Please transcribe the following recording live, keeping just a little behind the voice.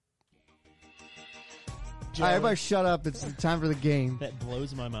All right, everybody shut up. It's time for the game. That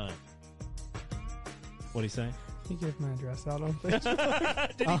blows my mind. What'd he say? He gave my address out on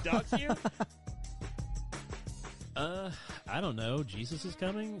Facebook. Did he dox you? I don't know. Jesus is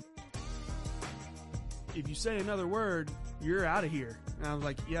coming? If you say another word, you're out of here. And I was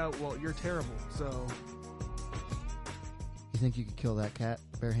like, yeah, well, you're terrible. So You think you could kill that cat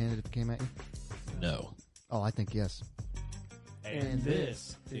barehanded if it came at you? No. Oh, I think yes. And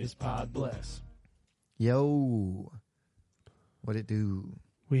this is Pod Bless. Yo. What it do?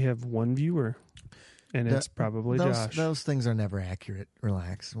 We have one viewer, and it's probably Josh. Those things are never accurate.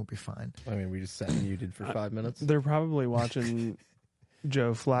 Relax. We'll be fine. I mean, we just sat muted for 5 minutes. They're probably watching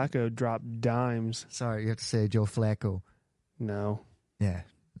Joe Flacco drop dimes. Sorry, you have to say Joe Flacco. No. Yeah.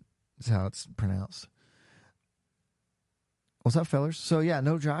 That's how it's pronounced. What's up, fellers? So, yeah,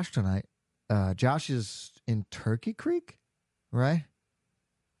 no Josh tonight. Josh is in Turkey Creek, right?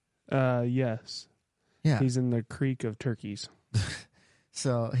 Yes. Yeah. He's in the creek of turkeys.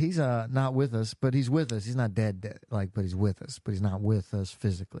 So he's not with us, but he's with us. He's not dead, but he's with us, but he's not with us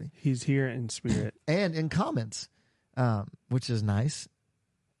physically. He's here in spirit. And in comments, which is nice.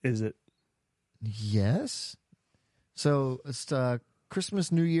 Is it? Yes. So it's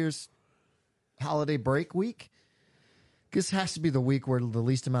Christmas, New Year's, holiday break week. This has to be the week where the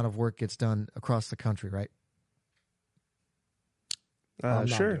least amount of work gets done across the country, right? I'm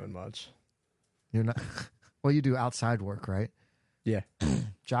Sure. not doing much. You're not. Well, you do outside work, right? Yeah.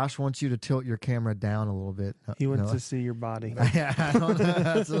 Josh wants you to tilt your camera down a little bit. He wants No. to see your body. Yeah, I don't know.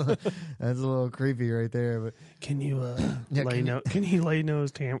 That's a little creepy right there. But Can you Yeah, can he lay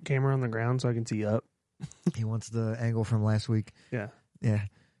his camera on the ground so I can see up? he wants the angle from last week. Yeah. Yeah.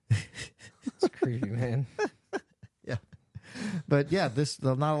 It's creepy, man. Yeah. But yeah, there's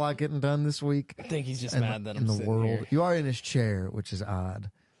not a lot getting done this week. I think he's just in, mad that in I'm the sitting world. here. You are in his chair, which is odd.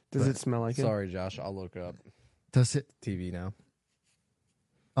 Does But- it smell like it? Sorry, Josh. I'll look up Does it? TV now.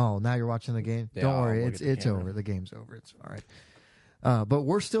 Oh, now you're watching the game? Yeah, Don't I'll worry. look It's at the camera. over. The game's over. It's all right. But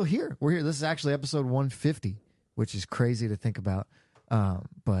we're still here. We're here. This is actually episode 150, which is crazy to think about.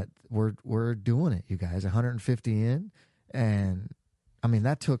 But we're doing it, you guys. 150 in. And I mean,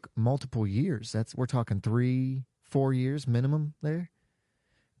 that took multiple years. We're talking 3-4 years minimum there.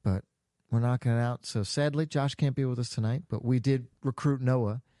 But we're knocking it out. So sadly, Josh can't be with us tonight. But we did recruit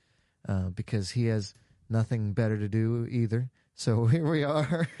Noah because he has nothing better to do either. So here we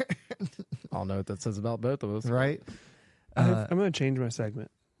are. I'll know what that says about both of us. Right? I'm going to change my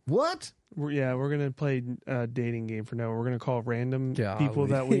segment. What? We're going to play a dating game for Noah. We're going to call random Golly. people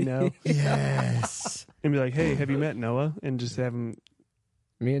that we know Yes. and be like, hey, have you met Noah? And just have him.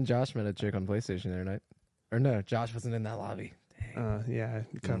 Me and Josh met a chick on PlayStation the other night. Or no, Josh wasn't in that lobby.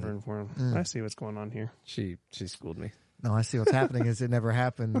 Covering for him. Mm. I see what's going on here. She schooled me. No, I see what's happening is it never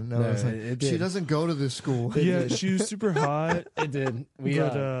happened. No, it's like, it she did. doesn't go to this school. Yeah, she was super hot. It did. We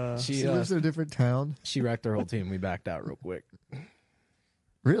But, she She lives in a different town. she wrecked our whole team. We backed out real quick.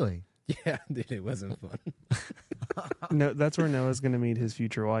 Really? Yeah, dude, it wasn't fun. No, that's where Noah's going to meet his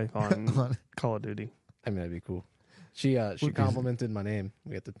future wife on Call of Duty. I mean, that'd be cool. She complimented my name.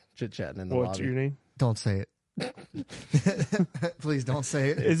 We got to chit chatting in the What's lobby. your name? Don't say it. Please don't say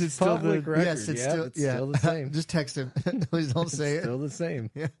it. Is it still Public the record. Yes, it's Yeah, still it's still the same. Just text him. Please don't say it. Still the same.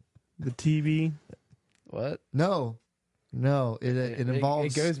 TB? What? No. It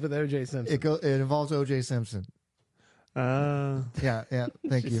involves. It goes with OJ Simpson. It involves O.J. Simpson. Yeah.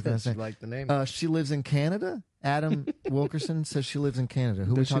 Thank She you for said she saying. liked the name. She lives in Canada. Adam Wilkerson says she lives in Canada.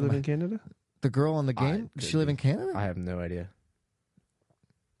 Who we Does she talking live in about? Canada? The girl on the game? I Does she could live be. in Canada? I have no idea.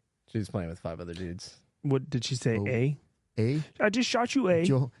 She was playing with 5 other dudes. What did she say? Oh. A? A? I just shot you, A.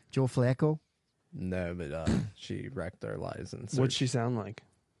 Joe Flacco? No, but she wrecked our lives. And What'd she sound like?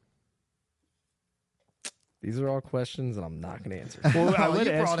 These are all questions, and I'm not going to answer. Well, I Oh, would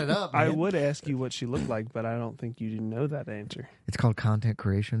you ask, brought it up, I man. would ask you what she looked like, but I don't think you know that answer. It's called content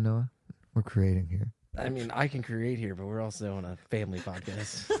creation, Noah. We're creating here. I mean, I can create here, but we're also on a family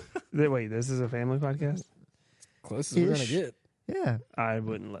podcast. Wait, this is a family podcast? Closest we're going to Ish. get. Yeah. I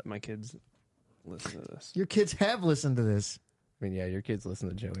wouldn't let my kids listen to this. Your kids have listened to this. I mean, yeah, your kids listen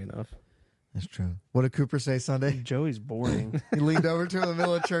to Joey enough. That's true. What did Cooper say Sunday? Joey's boring. He leaned over to him in the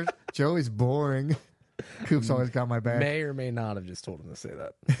middle of church. Joey's boring. Coop's always got my back. May or may not have just told him to say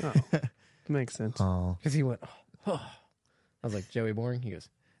that. Oh, makes sense. Oh. Because he went, oh. I was like, Joey boring? He goes,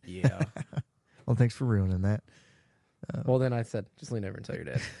 yeah. Well, thanks for ruining that. Well, then I said, just lean over and tell your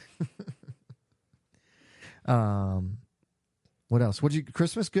dad. What else?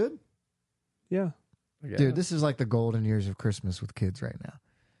 Christmas good? Yeah. Yeah. Dude, this is like the golden years of Christmas with kids right now.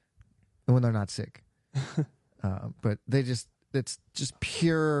 And when they're not sick. But it's just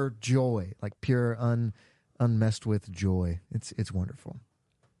pure joy, like pure unmessed with joy. It's wonderful.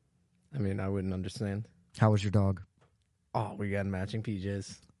 I mean, I wouldn't understand. How was your dog? Oh, we got matching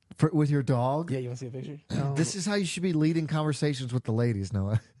PJs. With your dog? Yeah, you want to see a picture? Oh, This is how you should be leading conversations with the ladies,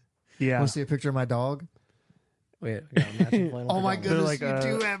 Noah. yeah. Want to see a picture of my dog? Wait, we got a matching flannel Oh my pajama. goodness, like,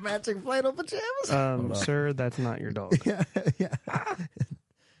 you do have matching flannel pajamas. on. Sir, that's not your dog. yeah, yeah.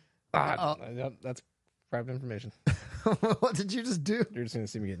 Ah, yep, that's private information. What did you just do? You're just going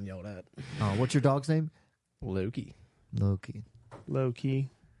to see me getting yelled at. Oh, what's your dog's name? Loki. Loki. Low key.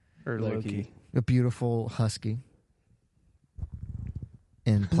 Or Low Loki. key. A beautiful husky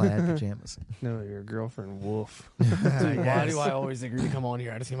in plaid pajamas. No, your girlfriend, Wolf. Why do I always agree to come on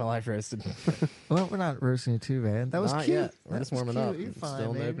here? I just get my life roasted. Well, we're not roasting you too bad. That was Not cute. yet. We're That just was warming cute. up. You're It's fine,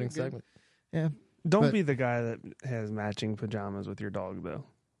 still in the man. opening You're good. segment. Yeah. Don't But- be the guy that has matching pajamas with your dog, though.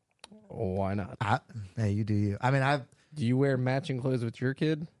 Why not? Hey, you do you. I mean, Do you wear matching clothes with your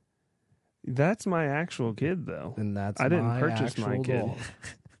kid? That's my actual kid, though. Then that's I didn't my purchase my actual kid. dog.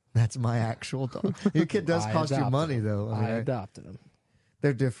 that's my actual dog. Your kid does I cost you adopted money, him. though. I mean, I adopted him.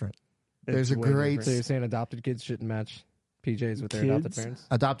 they're different. There's It's a way great- different. So you're saying adopted kids shouldn't match PJs with their Kids? adopted parents?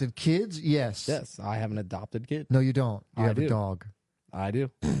 Adopted kids? Yes. Yes, I have an adopted kid. No, you don't. You I have a do. dog. I do.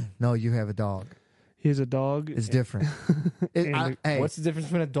 No, you have a dog. He has a dog. It's different. And Hey, What's the difference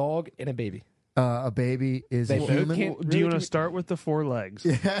between a dog and a baby? a baby is They a both human? can't- Do you want to really- start with the 4 legs?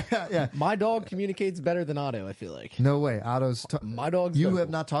 Yeah, yeah. My dog communicates better than Otto, I feel like. No way. Otto's. My dog's You vocal. have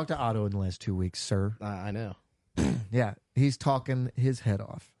not talked to Otto in the last 2 weeks, sir. I know. Yeah, he's talking his head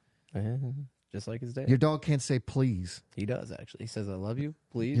off. Just like his dad. Your dog can't say please. He does, actually. He says, I love you,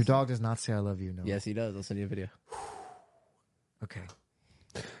 please. Your dog does not say I love you. No. Yes, he does. I'll send you a video. Okay.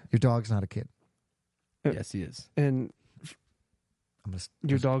 Your dog's not a kid. Yes, he is. And I'm gonna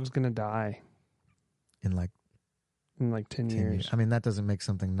your dog's going to die in like in like 10 10 years. years. I mean, that doesn't make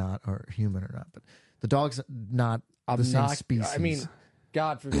something not or human or not, but the dog's not the same species. I mean,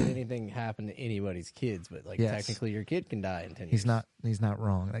 God forbid anything happen to anybody's kids, but like Yes. technically your kid can die in 10 years. he's not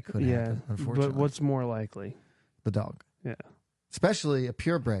wrong. That could Yeah, happen. Unfortunately, but what's more likely? the dog? Yeah. Especially a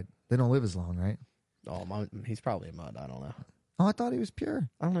purebred. They don't live as long, right? Oh, he's probably a mud. I don't know. Oh, I thought he was pure.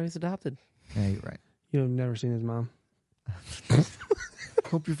 I don't know. He's adopted. Yeah, you're right. You've never seen his mom.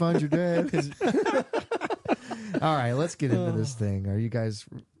 Hope you find your dad. All right, let's get into this thing. Are you guys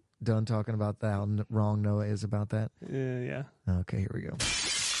done talking about that? How wrong Noah is about that? Yeah. Okay, here we go.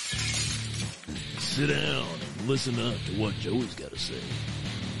 Sit down and listen up to what Joey's got to say.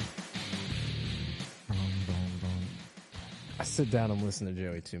 I sit down and listen to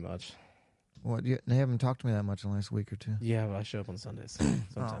Joey too much. What? They haven't talked to me that much in the last week or two. Yeah, but I show up on Sundays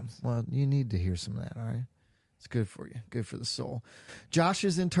sometimes. Well, you need to hear some of that, all right? It's good for you. Good for the soul. Josh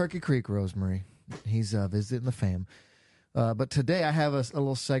is in Turkey Creek, Rosemary. He's visiting the fam. But today I have a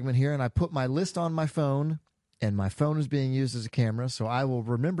little segment here, and I put my list on my phone, and my phone is being used as a camera, so I will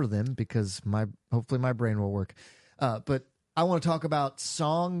remember them because hopefully my brain will work. But I want to talk about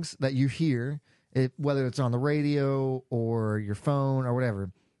songs that you hear, whether it's on the radio or your phone or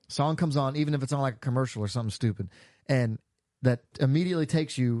whatever. Song comes on, even if it's on like a commercial or something stupid, and that immediately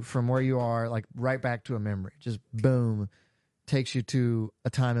takes you from where you are, like right back to a memory. Just boom, takes you to a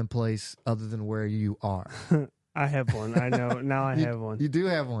time and place other than where you are. I have one. I know. Now I have one. You do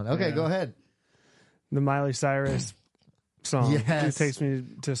have one. Okay, Yeah. go ahead. The Miley Cyrus song. Yes. It takes me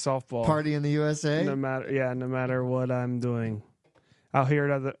to softball. Party in the USA. No matter what I'm doing. I'll hear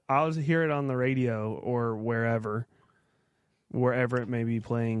it on the radio or wherever it may be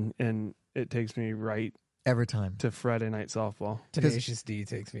playing, and it takes me right Every time. to Friday night softball. Tenacious D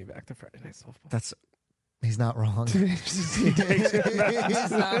takes me back to Friday Night Softball. He's not wrong. He takes it back,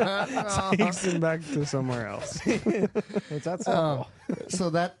 He's not wrong. takes him back to somewhere else. It's that softball. So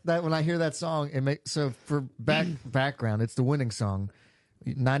that when I hear that song, it makes for background, it's the winning song.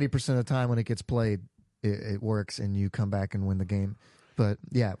 90% of the time when it gets played, it works, and you come back and win the game. But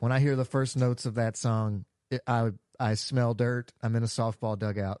yeah, when I hear the first notes of that song, I smell dirt. I'm in a softball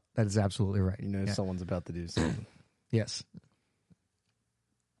dugout. That is absolutely right. You know Yeah. someone's about to do something. Yes.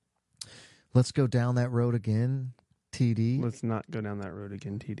 Let's go down that road again, TD. Let's not go down that road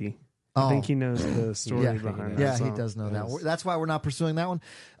again, TD. Oh. I think he knows the story Yeah. behind that Yeah, he song. does know that. Yes. That's why we're not pursuing that one.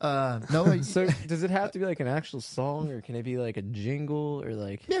 No, So does it have to be like an actual song, or can it be like a jingle, or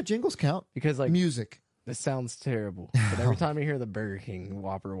like yeah, jingles count. because like Music. this sounds terrible, but every time I hear the Burger King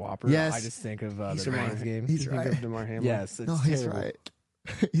Whopper, Yes. I just think of He's the from Rams game. He's You think right. of DeMar Hamlin? Yes, it's No, he's terrible. right.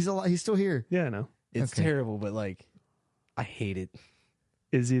 He's alive. He's still here. Yeah, I know. It's Okay. terrible, but like I hate it.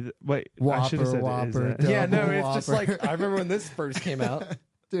 Is he? Wait, I should have said Whopper, it. Is that- Yeah, no, Double it's just Whopper. like I remember when this first came out.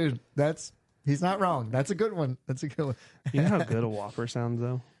 Dude, he's not wrong. That's a good one. That's a good one. You know how good a Whopper sounds,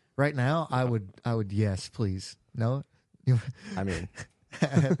 though? Right now, I would yes, please. No, you I mean,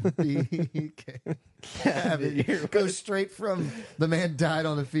 go straight from the man died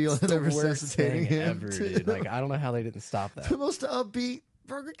on the field and the they're worst resuscitating thing him ever, to dude. Like, I don't know how they didn't stop the that. most upbeat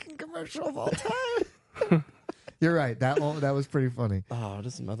Burger King commercial of all time. You're right. That was pretty funny. Oh,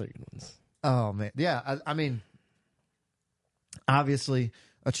 just some other good ones. Oh man, yeah. I mean, obviously,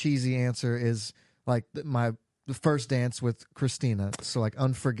 a cheesy answer is like the first dance with Christina. So like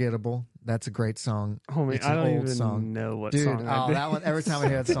Unforgettable. That's a great song. Oh man, It's I an don't old even song. know what Dude, song. I that one. Every time I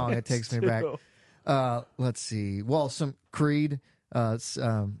hear that song, it takes me back. Too. Let's see. Well, some Creed. Was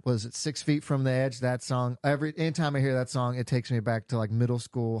it 6 Feet from the Edge? That song. Anytime I hear that song, it takes me back to like middle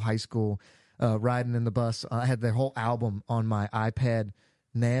school, high school, riding in the bus. I had the whole album on my iPod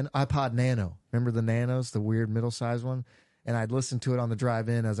Nano. Remember the Nanos, the weird middle sized one? And I'd listen to it on the drive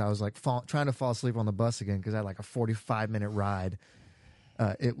in as I was like trying to fall asleep on the bus again because I had like a 45-minute ride.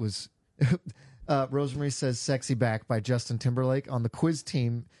 It was. Rosemary says "Sexy Back" by Justin Timberlake. On the quiz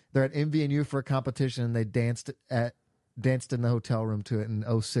team, they're at MVNU for a competition and they danced in the hotel room to it in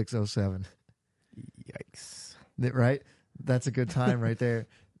 06, 07. Yikes. Right? That's a good time right there.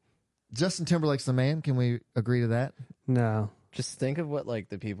 Justin Timberlake's the man. Can we agree to that? No. Just think of what like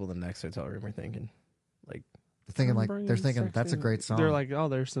the people in the next hotel room are thinking. Like, They're thinking that's a great song. They're like, oh,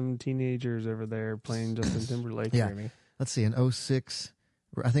 there's some teenagers over there playing Justin Timberlake. Yeah. screaming. Let's see. In 06,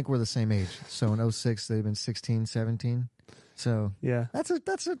 I think we're the same age. So in 06, they've been 16, 17. So Yeah. that's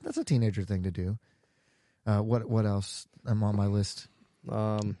a teenager thing to do. What else? I'm on my list.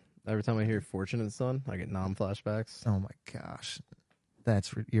 Every time I hear Fortunate Son, I get flashbacks. Oh my gosh,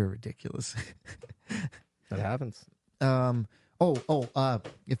 you're ridiculous. That happens.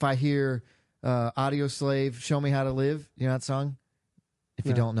 If I hear Audio Slave, Show Me How to Live, you know that song? If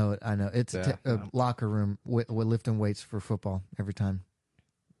you No. don't know it, I know. It's Yeah, a no. locker room with lifting weights for football every time.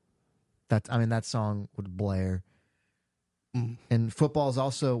 That song would blare. Mm. And football is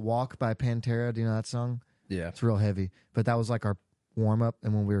also Walk by Pantera. Do you know that song? Yeah. It's real heavy. But that was like our warm up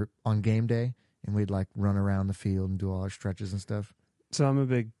and when we were on game day and we'd like run around the field and do all our stretches and stuff. So I'm a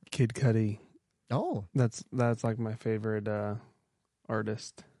big Kid Cudi. Oh. That's like my favorite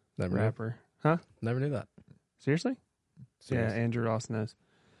artist, Never knew. rapper. Huh? Never knew that. Seriously? Serious. Yeah, Andrew Ross knows.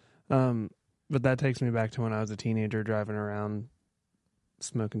 But that takes me back to when I was a teenager driving around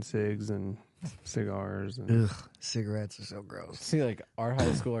smoking cigs and cigars. And Ugh. Cigarettes are so gross. See, like, our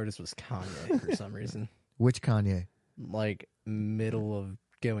high school artist was Kanye for some reason. Which Kanye? Like, middle of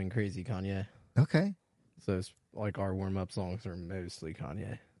going crazy Kanye. Okay. So, it's like, our warm-up songs are mostly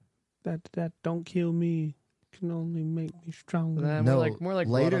Kanye. that don't kill me can only make me stronger. Nah, No, more like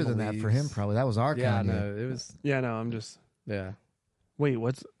later Blood on than the that for him Leaves. probably. That was our Yeah, Kanye. no, it was, Yeah, no, I'm just. yeah. Wait,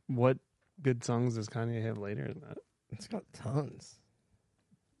 what good songs does Kanye have later than that? It's got tons.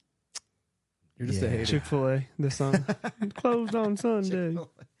 You're just a Yeah. hater. Chick-fil-A, this song. Closed on Sunday.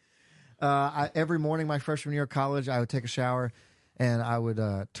 Every morning, my freshman year of college, I would take a shower and I would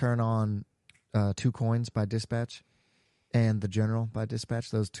turn on 2 Coins by Dispatch and The General by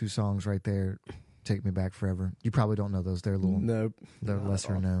Dispatch. Those 2 songs right there take me back forever. You probably don't know those. They're Nope. they're not at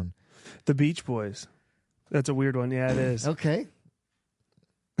lesser all. known. The Beach Boys. That's a weird one. Yeah, it is. Okay.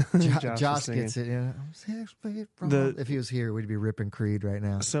 Josh Josh is singing. gets it. Yeah. The- If he was here, we'd be ripping Creed right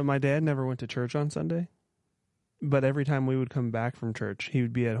now. So my dad never went to church on Sunday, but every time we would come back from church, he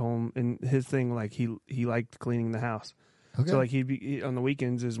would be at home, and his thing, like he liked cleaning the house. Okay. So like on the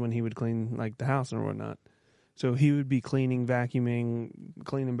weekends is when he would clean like the house and whatnot. So he would be cleaning, vacuuming,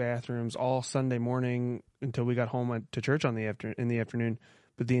 cleaning bathrooms all Sunday morning until we got home to church in the afternoon.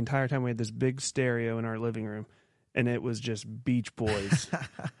 But the entire time we had this big stereo in our living room, and it was just Beach Boys,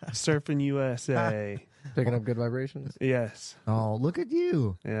 Surfing USA. Picking up good vibrations. Yes, Oh, look at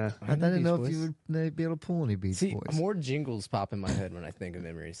you. yeah. I didn't Beach know Boys. if you would be able to pull any Beach See, Boys. more jingles pop in my head when I think of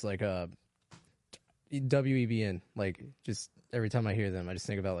memories. Like WEBN. Like, just every time I hear them, I just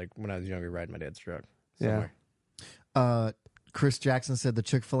think about like when I was younger riding my dad's truck. Somewhere. Chris Jackson said the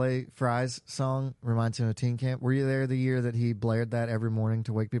Chick-fil-A fries song reminds him of teen camp. Were you there the year that he blared that every morning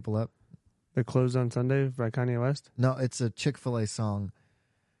to wake people up? The Closed on Sunday by Kanye West? No, it's a Chick-fil-A song.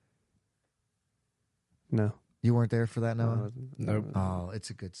 No. You weren't there for that, Noah? Nope. Oh, it's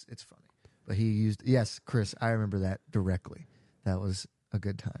funny. But he used, yes, Chris, I remember that directly. That was a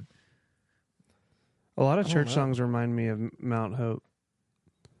good time. A lot of I don't church know. songs remind me of Mount Hope.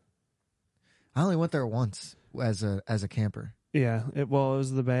 I only went there once as a camper. Yeah, it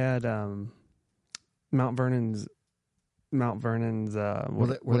was the bad Mount Vernon's. Were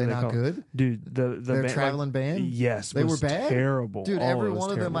they not called? good? Dude? The Their band, traveling band? Yes, They was were bad? Terrible, Dude, Oh, every it was one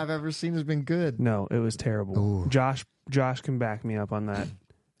of them terrible. I've ever seen has been good. No, it was terrible. Ooh. Josh can back me up on that.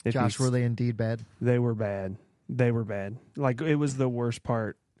 If Josh, you- were they indeed bad? They were bad. They were bad. Like, it was the worst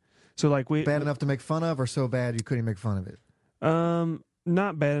part. So, like, Bad enough to make fun of, or so bad you couldn't make fun of it?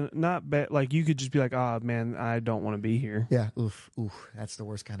 not bad. Like, you could just be like, oh man, I don't want to be here. Yeah. Oof. That's the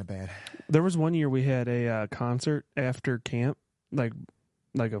worst kind of bad. There was one year we had a concert after camp, like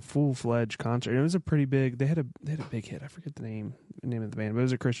a full-fledged concert. It was a pretty big. They had a big hit. I forget the name of the band, but it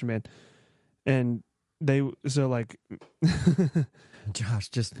was a Christian band. And Josh,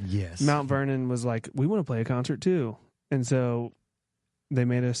 just yes. Mount Vernon was like, we want to play a concert too. And so they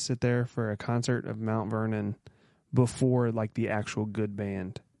made us sit there for a concert of Mount Vernon before like the actual good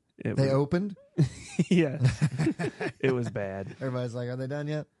band. They opened. Yeah. It was bad. Everybody's like, "Are they done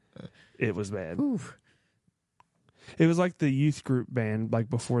yet?" It was bad. Oof. It was like the youth group band, like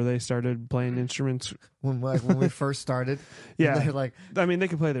before they started playing instruments. When we first started, Yeah. they're like, I mean, they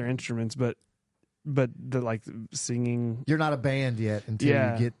could play their instruments, but the like singing, "You're not a band yet until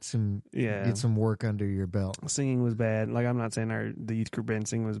Yeah. you get some work under your belt." singing was bad. Like, I'm not saying the youth group band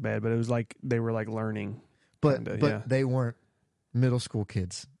singing was bad, but it was like they were like learning. But Kinda, but yeah. they weren't middle school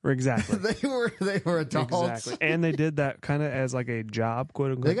kids. Exactly. they were adults. Exactly. And they did that kind of as like a job,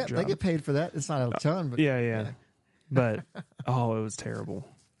 quote unquote. They get paid for that. It's not a ton, but Yeah. But oh, it was terrible.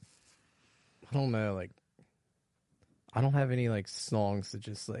 I don't know, like, I don't have any like songs that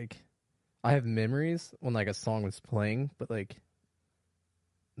just like, I have memories when like a song was playing, but like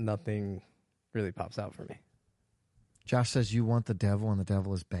nothing really pops out for me. Josh says you want the devil and the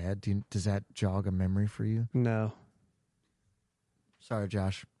devil is bad. Does that jog a memory for you? No. Sorry,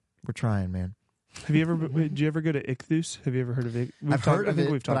 Josh. We're trying, man. Have you ever? Did you ever go to Ichthus? Have you ever heard of it? I've heard of I think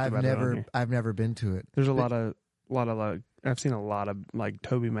it, we've talked but about it on here. I've never been to it. There's a lot of like, I've seen a lot of like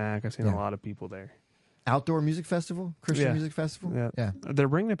Toby Mac. I've seen Yeah. a lot of people there. Outdoor music festival, Christian Yeah. music festival. Yeah. They're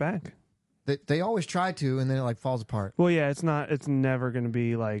bringing it back. They always try to, and then it like falls apart. Well, yeah, it's not. It's never going to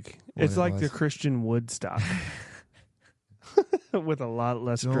be like. What It's it like was. the Christian Woodstock, with a lot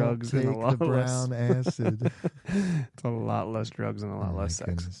less Don't drugs take and a lot the less. brown acid. It's a lot less drugs and a lot Oh, my less sex.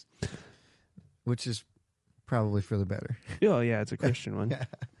 goodness. Which is probably for the better. Yeah, it's a Christian one.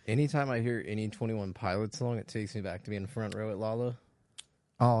 Anytime I hear any 21 Pilots song, it takes me back to being front row at Lala.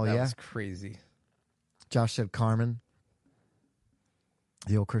 Oh That yeah. was crazy. Josh said Carmen,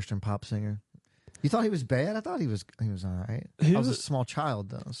 the old Christian pop singer. You thought he was bad? I thought he was all right. I was a small child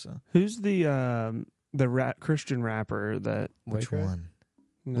though, so Who's the Christian rapper that? which Lecrae? one?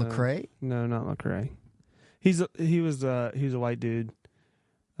 No, Lecrae? No, not Lecrae. He was a white dude.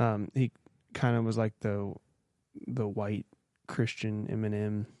 He kind of was like the white Christian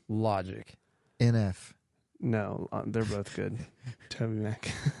Eminem. Logic. NF. No, they're both good. Toby Mac.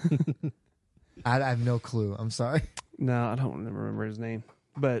 I have no clue. I'm sorry. No, I don't remember his name.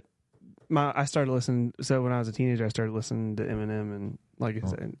 But I started listening. So when I was a teenager, I started listening to Eminem and like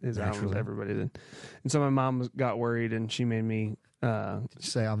his albums. naturally. Everybody did. And so my mom got worried, and she made me. Did you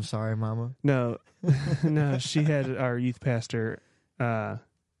say I'm sorry, Mama? No, no. She had our youth pastor. That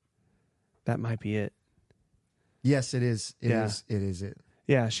might be it. Yes, it is. It Yeah. is. It is it.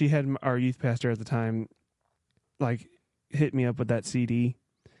 Yeah, she had our youth pastor at the time, like, hit me up with that CD,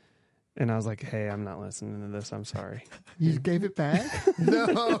 and I was like, "Hey, I'm not listening to this. I'm sorry." You gave it back?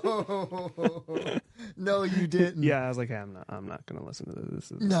 No. No, you didn't. Yeah, I was like, "Hey, I'm not going to listen to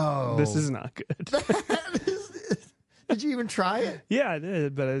this. No. This is not good." Did you even try it? Yeah, I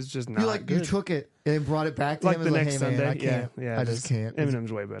did, but it's just not. You like good. you took it and brought it back to like him the and next like, hey, Sunday. man, I can't. Yeah, I just can't.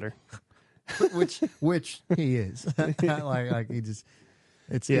 Eminem's way better. which he is. like he just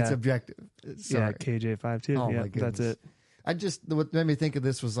it's Yeah. objective. Sorry. Yeah, KJ5 too. Oh, Yeah, my goodness. that's it. I just what made me think of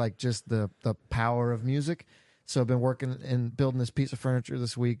this was like just the power of music. So I've been working and building this piece of furniture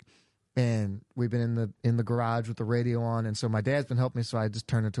this week, and we've been in the garage with the radio on, and so my dad's been helping me. So I just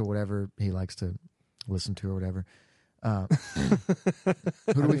turn it to whatever he likes to listen to or whatever.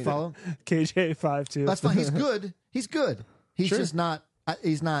 Who do we follow? KJ5 too. That's fine. He's good. He's good. He's Sure. just not.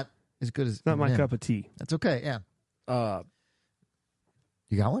 He's not as good as not my Eminem. cup of tea. That's okay. Yeah.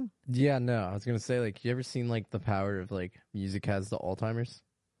 You got one? Yeah, no, I was gonna say, like, you ever seen like the power of like music has the Alzheimer's?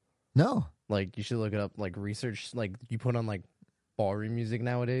 No. Like, you should look it up. Like, research, like, you put on like ballroom music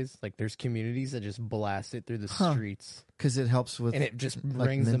nowadays. Like, there's communities that just blast it through the Huh. streets, Because it helps with and it just like,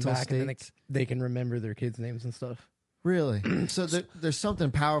 brings them mental back, and then states. they can remember their kids' names and stuff. Really? So there's something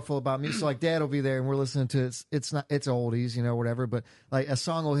powerful about me. So like Dad will be there and we're listening to it. It's oldies, whatever. But like a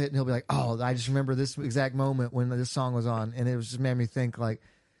song will hit and he'll be like, "Oh, I just remember this exact moment when this song was on," and it just made me think like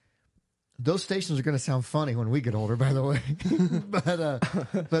those stations are going to sound funny when we get older. By the way,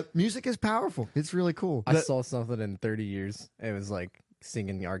 but music is powerful. It's really cool. I saw something in 30 years. It was like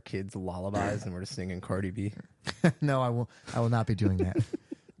singing our kids lullabies, and we're just singing Cardi B. No, I will not be doing that.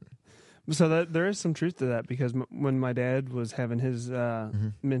 So that there is some truth to that because when my dad was having his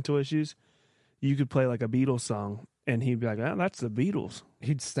mental issues, you could play like a Beatles song and he'd be like, "Oh, that's the Beatles."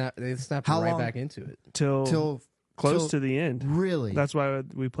 They'd snap How right long- back into it. Till close to the end. Really? That's why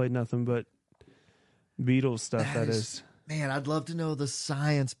we played nothing but Beatles stuff. That is. Man, I'd love to know the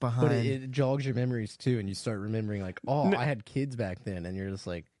science behind. But it jogs your memories too, and you start remembering like, oh, I had kids back then, and you're just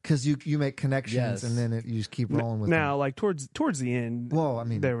like, because you make connections Yes. and then you just keep rolling with Now, them. like towards the end, Well, I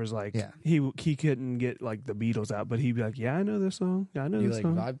mean, there was like yeah. he couldn't get like the Beatles out, but he'd be like, "Yeah, I know this song. Yeah, I know you this like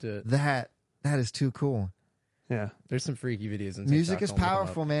song." vibe to it. that is too cool. Yeah, There's some freaky videos. In Music TikTok, is I'll look 'em up.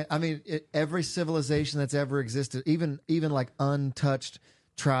 powerful, man. I mean, every civilization that's ever existed, even like untouched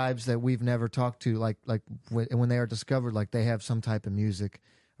tribes that we've never talked to, like when they are discovered, like they have some type of music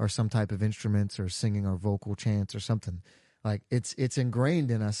or some type of instruments or singing or vocal chants or something. Like it's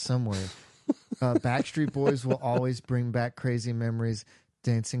ingrained in us somewhere. Backstreet Boys will always bring back crazy memories.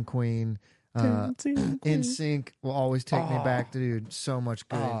 Dancing Queen. NSYNC will always take me back to, dude, so much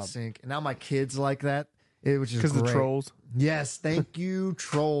good NSYNC. And now my kids like that, which is because the great. Trolls. Yes, thank you,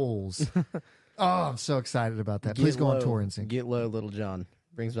 Trolls. Oh, I'm so excited about that. Please go on tour and sing. Get low, Little John.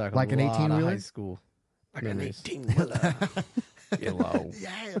 Brings back Like a an lot 18-wheeler? of high school memories. Yeah. Get low.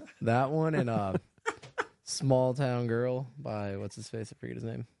 That one and Small Town Girl by what's his face? I forget his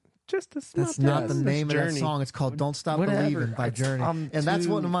name. Just a That's snap not the out. name of that Journey. song. It's called "Don't Stop Whatever. Believing" by Journey, and that's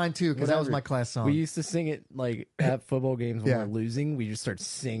one of mine too, because that was whatever. my class song. We used to sing it like at football games when Yeah. we're losing. We just start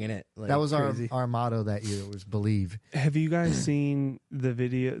singing it. Like, That was crazy. our motto that year. It was "Believe." Have you guys seen the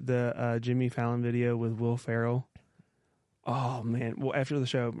video, the Jimmy Fallon video with Will Ferrell? Oh man! Well, after the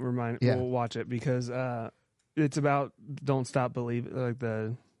show, Yeah. we'll watch it because it's about "Don't Stop Believing," like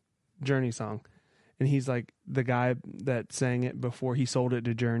the Journey song, and he's like the guy that sang it before he sold it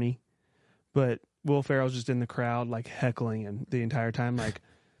to Journey, but Will Ferrell's just in the crowd like heckling him the entire time, like,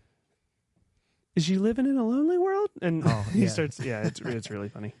 "Is she living in a lonely world?" And he yeah. starts, it's really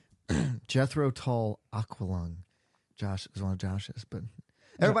funny. Jethro Tull Aqualung. Josh is one of Josh's, but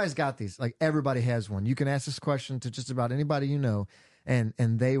everybody's got these. Like everybody has one. You can ask this question to just about anybody you know, and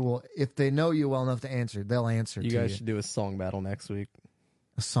they will, if they know you well enough to answer, they'll answer. You to guys you. should do a song battle next week.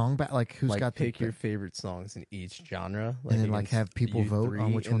 A song back, like who's Like got pick the, your favorite songs in each genre, then, like, against have people you vote three,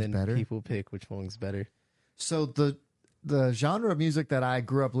 on which and one's then better? People pick which one's better. So the genre of music that I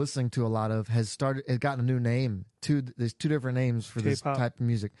grew up listening to a lot of has gotten a new name. There's two different names for this K-pop. type of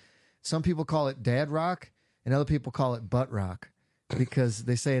music. Some people call it dad rock, and other people call it butt rock because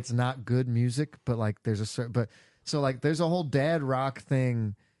they say it's not good music, but like there's a certain there's a whole dad rock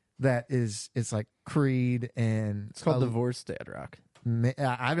thing that it's like Creed and It's called Divorce Dad Rock.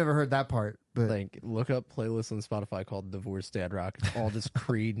 I've never heard that part, but Like look up playlists on Spotify called Divorce Dad Rock. It's all just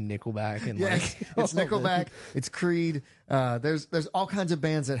Creed, Nickelback, and yeah, like it's Nickelback, it's Creed. There's all kinds of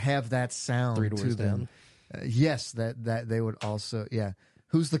bands that have that sound Three to Doors them. Down. Yes, that they would also. Yeah,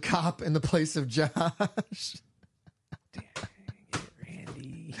 who's the cop in the place of Josh?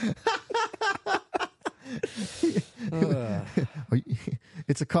 Randy.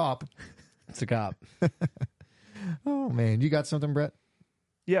 It's a cop. It's a cop. Oh man, you got something, Brett?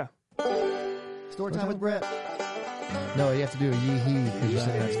 Yeah. Story time with Brett. No, you have to do a yee hee because you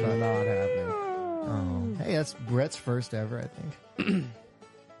said that's That's not. not happening. Oh, hey, that's Brett's first ever, I think.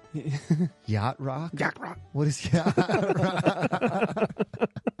 Yacht rock. Yacht rock. What is yacht rock?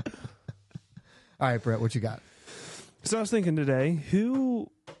 All right, Brett, what you got? So I was thinking today, who?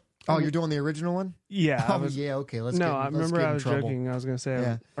 Oh, you're doing the original one? Yeah, I Oh, was, yeah. Okay, let's. no, get, I let's remember get I in was trouble. joking. I was going to say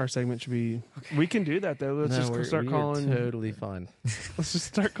Yeah. our segment should be. We can do that though. Let's No, just start we are calling. totally fine. Let's just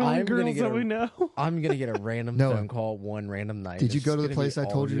start calling I'm gonna girls get that a- we know. I'm gonna get a random No. phone call one random night. Did you It's go to the gonna place be I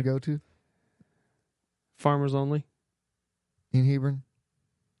all told of you to go to Farmers only. in Hebron?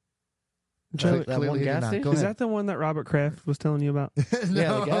 Joey, that Clearly one you did gas not. station? Go is ahead. that the one that Robert Kraft was telling you about?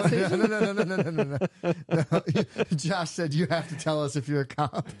 No, the gas station? no. Josh said you have to tell us if you're a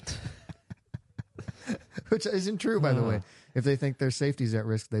cop, which isn't true, by the way. If they think their safety's at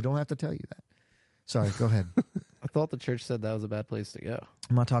risk, they don't have to tell you that. Sorry, go ahead. I thought the church said that was a bad place to go.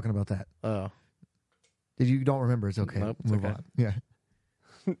 I'm not talking about that. Oh, If you don't remember, it's okay. Nope, it's Move okay. on. Yeah.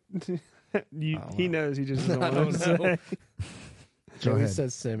 He knows. He just doesn't I want don't to know. say. Joey ahead.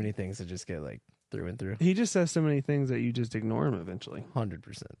 says so many things that just get like through and through. He just says so many things that you just ignore him eventually.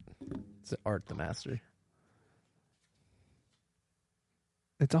 100%. It's art the master.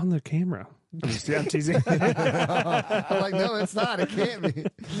 It's on the camera. I'm teasing. I'm like, no, it's not. It can't be.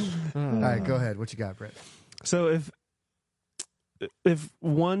 All right, go ahead. What you got, Brett? So if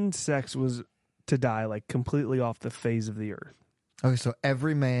one sex was to die like completely off the face of the earth, Okay, so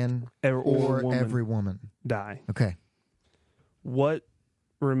every man or or woman every woman. die, Okay. what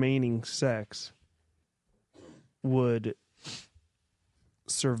remaining sex would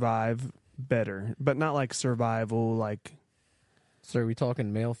survive better, but not like survival, like So are we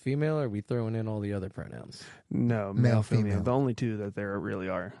talking male, female, or are we throwing in all the other pronouns? no, Male, male, female. female. The only two that there really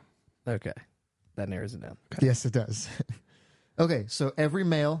are. Okay. That narrows it down. Yes, it does. Okay, so every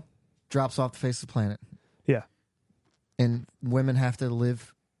male drops off the face of the planet, Yeah, and women have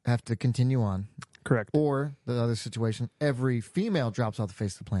to continue on. correct. Or the other situation, every female drops off the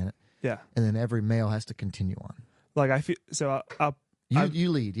face of the planet, Yeah, and then every male has to continue on. like I feel so. I'll You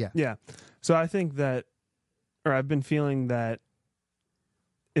lead, yeah. Yeah. So I think that, or I've been feeling that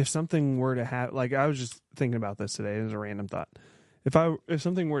if something were to happen, like I was just thinking about this today, it was a random thought. If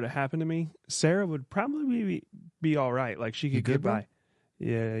something were to happen to me, Sarah would probably be all right. Like she You could good, get bro? by.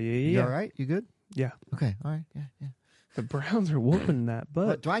 Yeah. You all right? You good? Yeah. Okay, all right, yeah. The Browns are whooping that butt.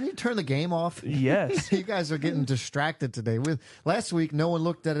 But do I need to turn the game off? Yes. You guys are getting distracted today. With last week, no one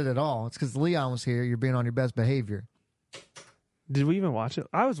looked at it at all. It's because Leon was here. You're being on your best behavior. Did we even watch it?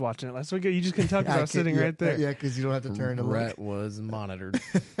 I was watching it last week. You just couldn't tell because I was sitting right there. Yeah, because you don't have to turn to look. Brett was monitored.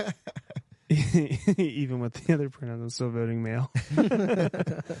 Even with the other pronouns, I'm still voting male.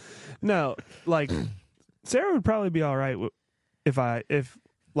 No, like Sarah would probably be all right if I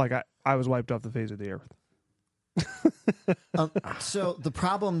was wiped off the face of the earth. So the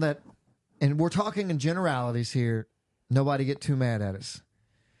problem that, and we're talking in generalities here, nobody get too mad at us.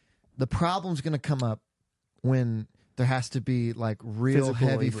 The problem's going to come up when there has to be like real Physical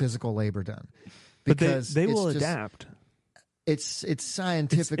heavy labor. physical labor done. But Because they it's will just- adapt. It's It's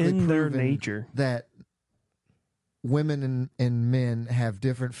scientifically in their proven nature. that women and men have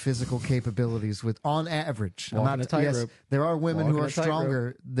different physical capabilities with on average. Walking a tightrope. there are women who Walking are a tightrope.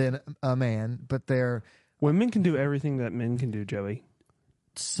 stronger than a man, but they're Women can do everything that men can do, Joey.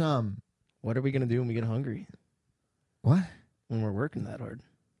 some What are we going to do when we get hungry? what? When we're working that hard?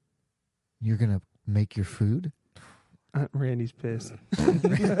 You're going to make your food? Randy's pissed. So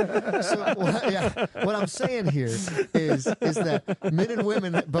what I'm saying here is that men and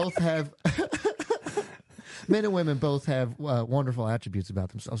women both have wonderful attributes about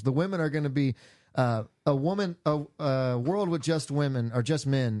themselves. The women are going to be a world with just women or just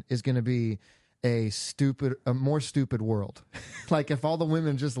men is going to be a more stupid world. Like if all the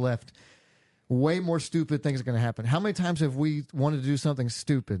women just left, way more stupid things are going to happen. How many times have we wanted to do something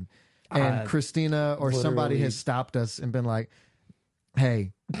stupid? And Christina or somebody literally- has stopped us and been like,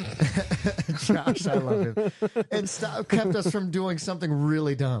 hey, Josh, I love him. And kept us from doing something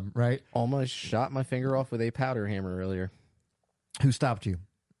really dumb, right? Almost shot my finger off with a powder hammer earlier. Who stopped you?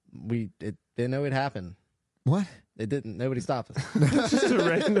 It didn't know it happened. What? It didn't. Nobody stopped us. That's just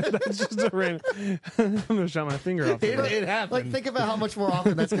a random. I'm gonna shut my finger off. It happened. Like, think about how much more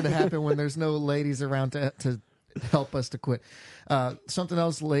often that's going to happen when there's no ladies around to help us to quit. Something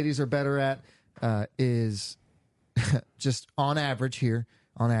else ladies are better at is just on average here,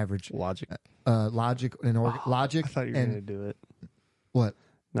 Logic. logic and logic I thought you were gonna and do it. what?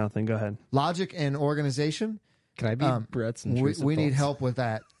 Nothing. Go ahead. Logic and organization. Can I be Brett's intrusive We need thoughts? help with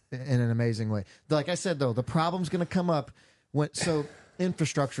that in an amazing way. Like I said, though, the problem's going to come up so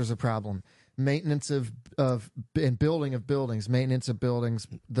infrastructure is a problem. Maintenance of and building of buildings, maintenance of buildings,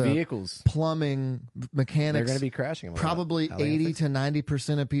 the Vehicles. plumbing, mechanics. They're going to be crashing. a lot. Probably How they gonna 80 fix to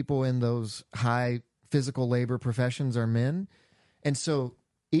 90% of people in those high physical labor professions are men. And so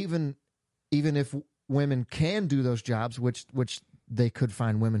even if women can do those jobs, which they could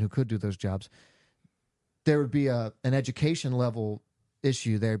find women who could do those jobs, there would be an education level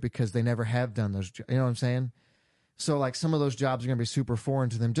issue there because they never have done those jobs. You know what I'm saying? So like some of those jobs are going to be super foreign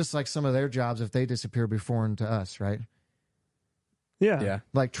to them, just like some of their jobs, if they disappear, be foreign to us, right? Yeah. Yeah.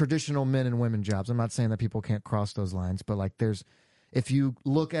 Like traditional men and women jobs. I'm not saying that people can't cross those lines, but like if you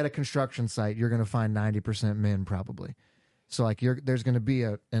look at a construction site, you're going to find 90% men probably. So like there's going to be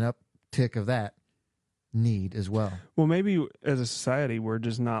an uptick of that need as well. Well, maybe as a society, we're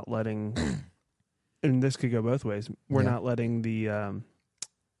just not letting, and this could go both ways. We're Yeah. not letting the.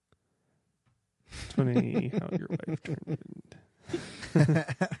 It's funny how your wife turned.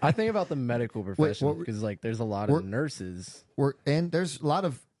 I think about the medical profession what- because like there's a lot we're- of nurses. And there's a lot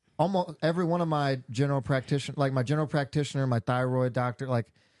of almost every one of my general practitioner, like my general practitioner, my thyroid doctor, like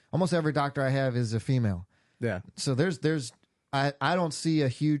almost every doctor I have is a female. Yeah. So I don't see a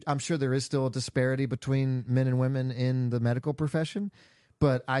huge, I'm sure there is still a disparity between men and women in the medical profession,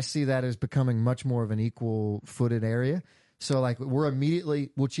 but I see that as becoming much more of an equal footed area. So like we're immediately,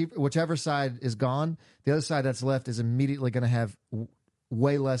 whichever side is gone, the other side that's left is immediately going to have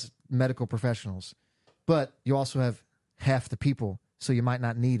way less medical professionals, but you also have half the people. so you might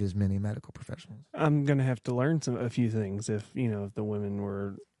not need as many medical professionals. I'm gonna have to learn a few things if if the women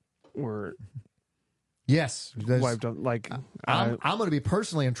were Yes, wiped up. Like I'm going to be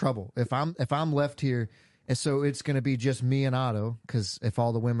personally in trouble if I'm left here, and so it's going to be just me and Otto, because if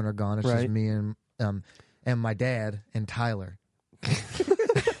all the women are gone, it's just Right. me and my dad and Tyler.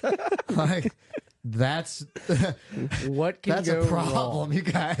 Like that's What can that's go a problem, wrong? you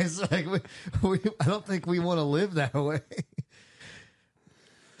guys. Like I don't think we want to live that way.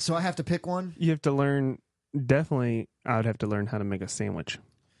 So I have to pick one. you have to learn. Definitely, I would have to learn how to make a sandwich.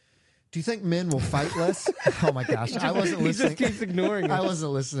 Do you think men will fight less? Oh my gosh, I wasn't He listening. just keeps ignoring I us.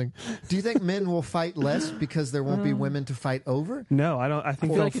 wasn't listening. Do you think men will fight less because there won't be women to fight over? No, I don't. I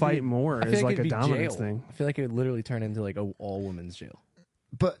think feel they'll like it'd fight be- more I feel as like it'd a be dominance jail. thing. I feel like it would literally turn into like a all women's jail.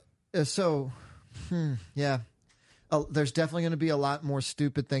 But yeah, there's definitely going to be a lot more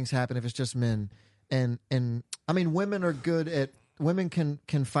stupid things happen if it's just men. And I mean, women are good at women can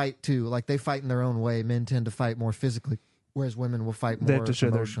fight too. Like they fight in their own way. Men tend to fight more physically, whereas women will fight They more have to show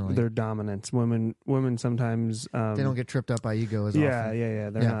emotionally. their dominance. Women sometimes They don't get tripped up by ego as yeah, often. yeah.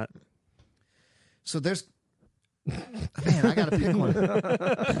 They're Yeah. not. So there's man, I got to pick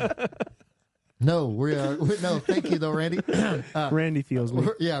one. No, no. Thank you though, Randy. Randy feels me.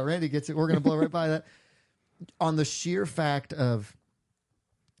 Yeah, Randy gets it. We're going to blow right by that. On the sheer fact of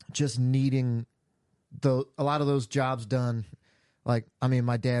just needing a lot of those jobs done. Like, I mean,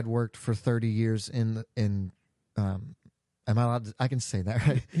 my dad worked for 30 years am I allowed to, I can say that,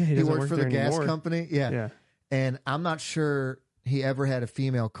 right? Yeah, he doesn't worked work for the there gas anymore. company. Yeah. Yeah. And I'm not sure he ever had a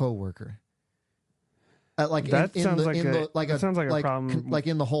female coworker. Like That in sounds the, like in a- the, like that a sounds like a problem. like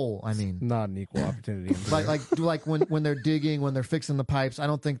in the hole. I mean, Not an equal opportunity. like when they're digging, when they're fixing the pipes. I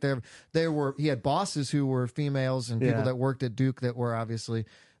don't think there were. He had bosses who were females and people Yeah. that worked at Duke that were obviously,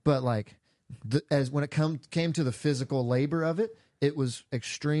 but like as when it came to the physical labor of it, it was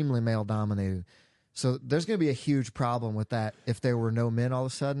extremely male dominated. So there's going to be a huge problem with that if there were no men all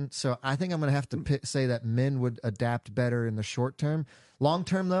of a sudden. So I think I'm going to have to say that men would adapt better in the short term. Long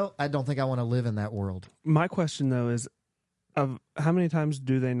term, though, I don't think I want to live in that world. My question though is, of how many times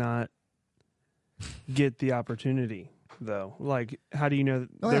do they not get the opportunity though? Like, how do you know?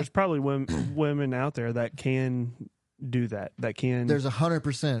 Oh, yeah. There's probably women out there that can do that. That can. There's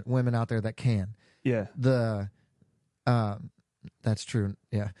 100% women out there that can. yeah. That's true.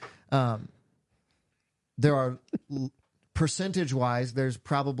 Yeah. There are percentage wise, there's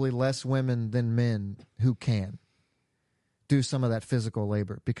probably less women than men who can do some of that physical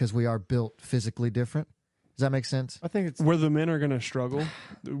labor because we are built physically different. Does that make sense? I think it's Where the men are going to struggle,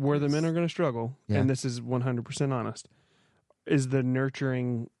 Yeah. and this is 100% honest, is the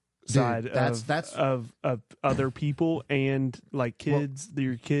nurturing Dude, side that's- of other people and like kids,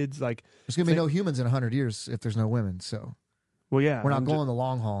 your kids, like There's going to be no humans in 100 years if there's no women. So well, yeah, we're not I'm ju- going the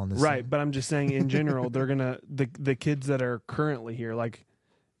long haul on this. right. thing. But I'm just saying in general, they're gonna the kids that are currently here, like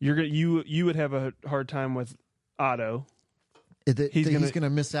you would have a hard time with Otto, He's gonna- going to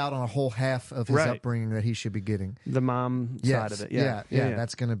miss out on a whole half of his Right. upbringing that he should be getting. the mom Yes. side of it. Yeah.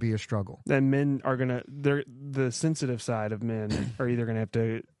 That's going to be a struggle. Then men are gonna the sensitive side of men are either gonna have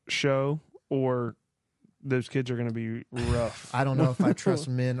to show or those kids are gonna be rough. I don't know if I trust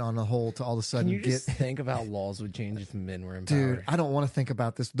men on the whole to all of a Can sudden you get. just think of how laws would change if men were in Dude, power? I don't want to think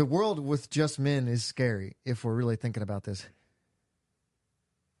about this. The world with just men is scary if we're really thinking about this.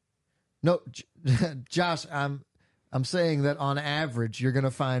 No, Josh, I'm saying that on average, you're going to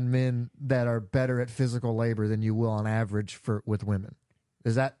find men that are better at physical labor than you will on average with women.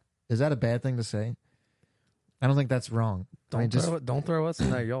 Is that a bad thing to say? I don't think that's wrong. Don't throw us in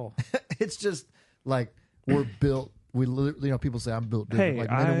that y'all. It's just like we're built. We literally, people say I'm built different. Hey, like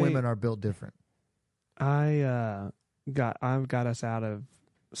men and women are built different. I've got us out of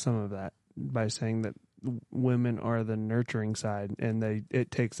some of that by saying that women are the nurturing side, and it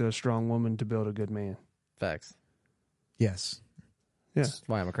takes a strong woman to build a good man. Facts. Yes. Yeah. That's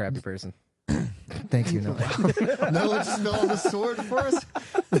why I'm a crappy person. Thank you, Noah. Noah just fell on the sword for us.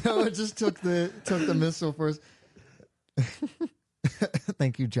 Noah just took the missile for us.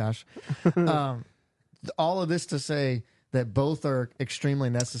 Thank you, Josh. All of this to say that both are extremely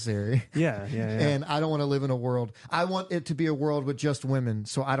necessary. Yeah. And I don't want to live in a world. I want it to be a world with just women,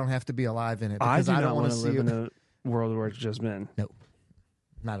 so I don't have to be alive in it. I Because do I not don't want want to to live see in a world where it's just men.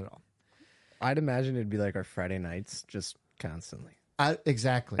 Not at all. I'd imagine it'd be like our Friday nights, just constantly.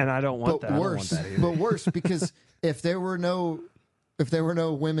 Exactly. And I don't want but that. worse, I don't want that either. but worse because if there were no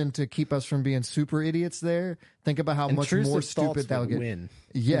women to keep us from being super idiots, there, think about how much more stupid that would get. Win.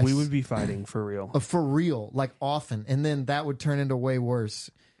 Yes, We would be fighting for real. for real, like often, and then that would turn into way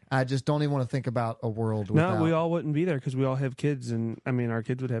worse. I just don't even want to think about a world without. No, we all wouldn't be there because we all have kids, and I mean, our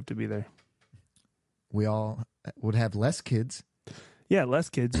kids would have to be there. We all would have less kids. Yeah, less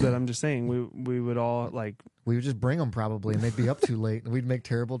kids, but I'm just saying we would all like. We would just bring them probably, and they'd be up too late, and we'd make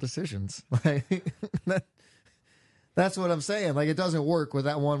terrible decisions. Like that's what I'm saying. Like it doesn't work with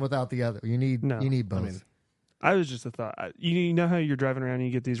that one without the other. You need both. I mean, I was just a thought. You know how you're driving around and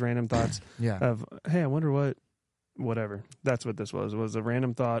you get these random thoughts yeah. of, hey, I wonder whatever. That's what this was a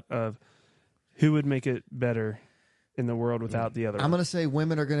random thought of who would make it better in the world without the other. I'm going to say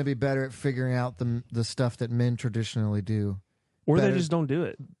women are going to be better at figuring out the stuff that men traditionally do. or better. they just don't do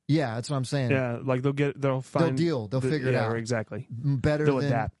it. Yeah, that's what I'm saying. Yeah, like they'll find They'll figure it out. exactly. Better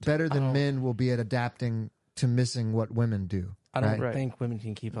adapt. than men will be at adapting to missing what women do. I don't right? think women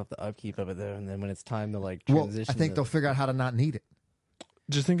can keep up the upkeep of it though. And then when it's time to like Well, transition, I think they'll figure out how to not need it.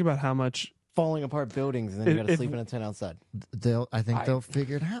 Just think about how much. falling apart buildings, and then you got to If- sleep in a tent outside. I think they'll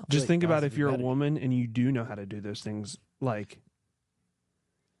figure it out. Just like think about if possibly you're better. a woman and you do know how to do those things. Like,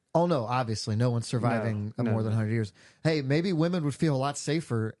 Oh no, obviously no one's surviving No, more than 100 years. Hey, maybe women would feel a lot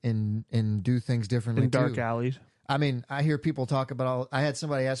safer and do things differently in dark too. alleys. I mean, I hear people talk about I had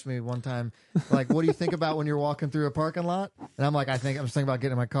somebody ask me one time, like, what do you think about when you're walking through a parking lot? And I'm like, I'm just thinking about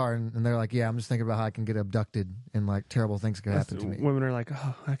getting in my car. And they're like, yeah, I'm just thinking about how I can get abducted and like terrible things could happen to me. Women are like,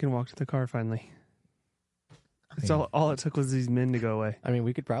 oh, I can walk to the car finally. It's mean- all it took was these men to go away. I mean,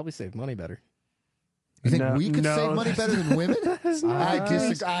 we could probably save money better. You think No, we could no, save money better than women? I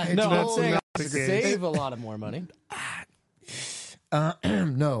disagree. No, I'm That's saying not I the could case. save a lot of more money.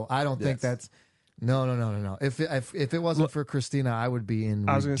 No, I don't think Yes. that's. No. If it wasn't for Christina, I would be in.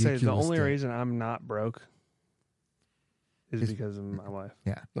 I was going to say the ridiculous only debt. reason I'm not broke is Is- because of my wife,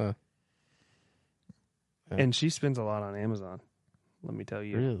 Yeah. and she spends a lot on Amazon. Let me tell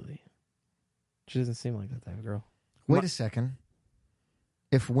you. Really? She doesn't seem like that type of girl. Wait a second.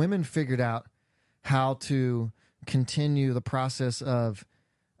 If women figured out how to continue the process of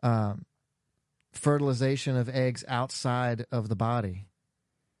fertilization of eggs outside of the body,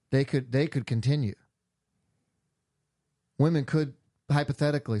 they could continue. Women could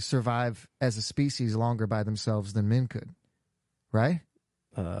hypothetically survive as a species longer by themselves than men could, right?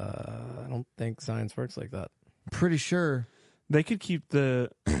 I don't think science works like that. Pretty sure They could keep the.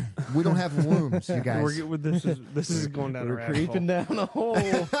 we don't have wombs, you guys. This is going down a We're rabbit creeping hole. down a hole.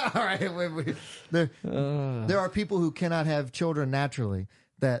 All right, wait. There are people who cannot have children naturally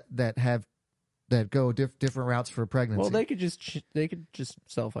that go different routes for pregnancy. Well, they could just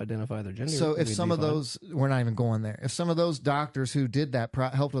self-identify their gender. So if We'd some be of fine. those, we're not even going there. If some of those doctors who did that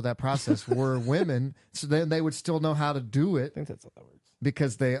helped with that process were women, so then they would still know how to do I it think that's how that works.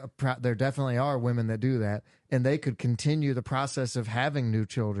 because there definitely are women that do that, and they could continue the process of having new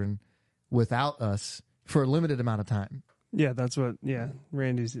children without us for a limited amount of time. Yeah, that's what. Yeah,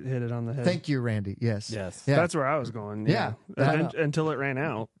 Randy's hit it on the head. Thank you, Randy. Yes. Yes. Yeah. That's where I was going. Yeah. Until it ran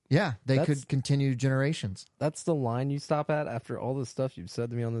out. Yeah, they That's- could continue generations. That's the line you stop at after all the stuff you've said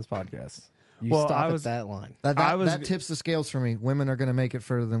to me on this podcast. You Well, stop I was- at that line. That tips the scales for me. Women are going to make it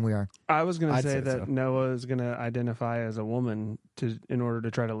further than we are. I was going to I'd say say that so. Noah is going to identify as a woman in order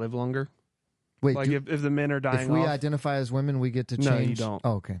to try to live longer. Wait, Like if the men are if dying we off. identify as women, we get to change. No, you don't.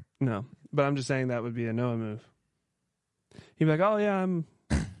 Oh, okay. No, but I'm just saying that would be a Noah move. He'd be like, "Oh yeah, I'm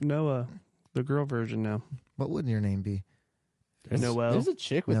Noah, the girl version now." What would your name be? Noel. There's a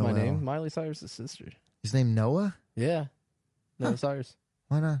chick with my Noel. name, Miley Cyrus' sister. His name Noah? Yeah. Noah Cyrus.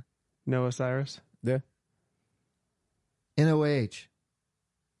 Why not? Noah Cyrus. Yeah. NOAH.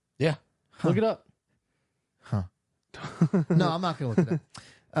 Yeah. Huh. Look it up. Huh. No, I'm not going to look it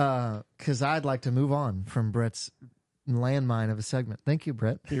up. Because I'd like to move on from Brett's landmine of a segment. Thank you,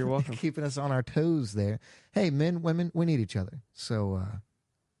 Brett. You're welcome. Keeping us on our toes there. Hey, men, women, we need each other. So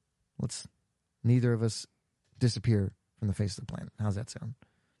let's neither of us disappear from the face of the planet. How's that sound?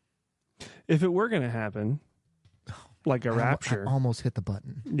 If it were going to happen, like a rapture, I almost hit the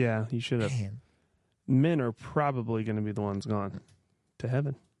button. yeah, you should have. Man. Men are probably going to be the ones gone to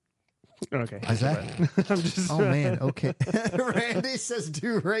heaven. Okay. Is that? I'm just. Oh man, okay. Randy says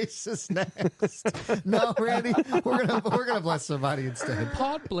do racist next. No, Randy, we're gonna bless somebody instead.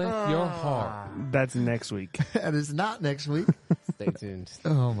 Pod bless your heart. That's next week. That is not next week. Stay tuned.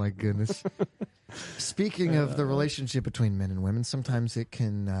 Oh my goodness. Speaking of the relationship between men and women, sometimes it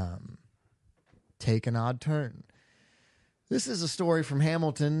can take an odd turn. This is a story from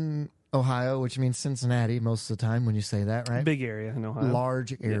Hamilton, Ohio, which means Cincinnati most of the time when you say that, right? Big area in Ohio.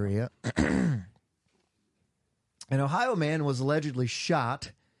 Large area. An Ohio man was allegedly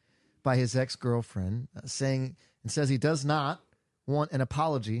shot by his ex-girlfriend, says he does not want an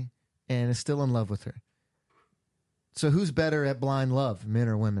apology and is still in love with her. So who's better at blind love, men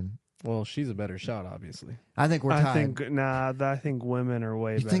or women? Well, she's a better shot, obviously. I think we're tied. I think women are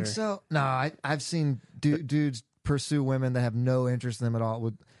way You better. think so? No, I've seen dudes pursue women that have no interest in them at all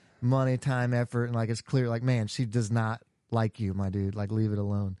with money, time, effort, and like it's clear, like, man, she does not like you, my dude. Like, leave it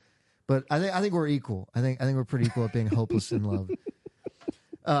alone. But I think we're equal. I think we're pretty equal at being hopeless in love.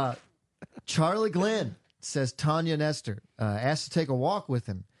 Charlie Glenn says Tanya Nestor asked to take a walk with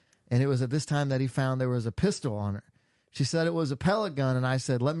him, and it was at this time that he found there was a pistol on her. She said it was a pellet gun, and I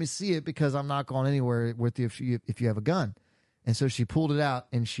said, let me see it because I'm not going anywhere with you if you have a gun. And so she pulled it out,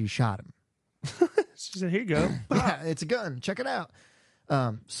 and she shot him. She said, here you go. Yeah, it's a gun. Check it out.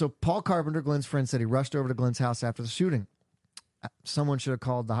 So Paul Carpenter, Glenn's friend, said he rushed over to Glenn's house after the shooting. Someone should have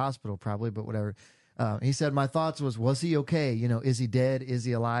called the hospital probably, but whatever. He said, my thoughts was he okay? You know, is he dead? Is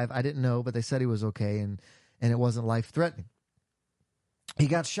he alive? I didn't know, but they said he was okay, and it wasn't life-threatening. He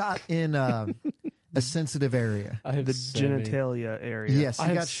got shot in a sensitive area. I have The so many- genitalia area. Yes, I he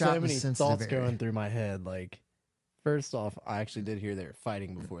have got shot so in a many sensitive thoughts area. going through my head. Like, first off, I actually did hear they were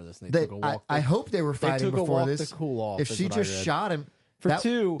fighting before this. And They, took a walk. I hope they were they fighting took a before walk this. to cool off. If is she what I just read. shot him, For that-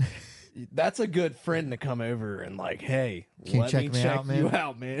 two, that's a good friend to come over and like, hey, Can you let check me me check out, man? you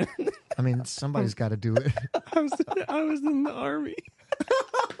out, man. I mean, somebody's got to do it. I was in the army.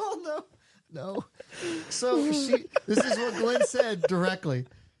 Oh no. So this is what Glenn said directly.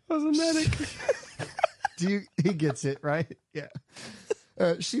 I was a medic. He gets it, right? Yeah.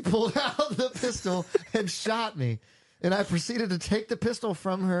 She pulled out the pistol and shot me. And I proceeded to take the pistol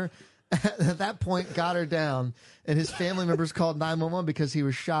from her. At that point, got her down. And his family members called 911 because he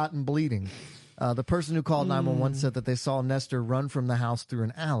was shot and bleeding. The person who called 911 said that they saw Nestor run from the house through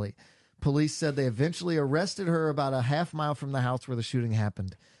an alley. Police said they eventually arrested her about a half mile from the house where the shooting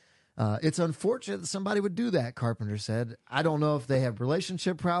happened. It's unfortunate that somebody would do that, Carpenter said. I don't know if they have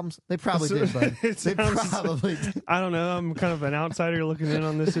relationship problems. They probably did, bud. It They sounds- probably did. I don't know. I'm kind of an outsider looking in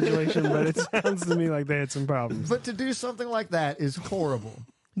on this situation, but it sounds to me like they had some problems. But to do something like that is horrible.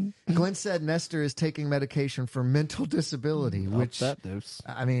 Glenn said Nestor is taking medication for mental disability, Up which, that dose.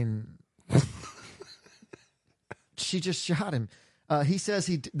 I mean, she just shot him. He says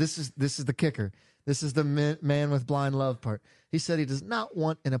this is the kicker. This is the man with blind love part. He said he does not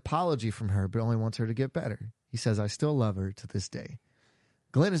want an apology from her, but only wants her to get better. He says, I still love her to this day.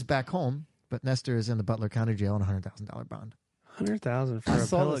 Glenn is back home, but Nestor is in the Butler County Jail on a $100,000 bond. $100,000 for I a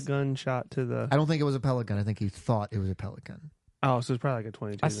saw pellet this- gun shot to the. I don't think it was a pellet gun. I think he thought it was a pellet gun, Oh, so it's probably like a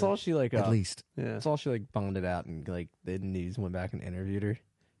 22. I saw she like at least. Yeah. I saw she like bonded out and like the news went back and interviewed her.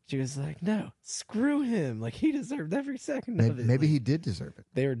 She was like, "No, screw him! Like he deserved every second of it." Maybe Like, he did deserve it.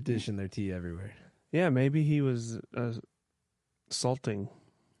 they were dishing their tea everywhere. Yeah, maybe he was assaulting.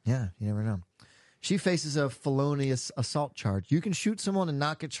 Yeah, you never know. She faces a felonious assault charge. You can shoot someone and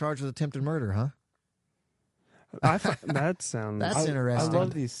not get charged with attempted murder, huh? That sounds. That's I interesting.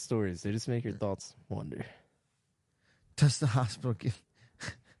 love these stories. They just make your thoughts wander. Does the hospital give?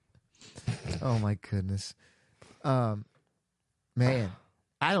 Oh my goodness, man,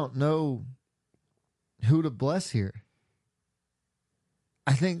 I don't know who to bless here.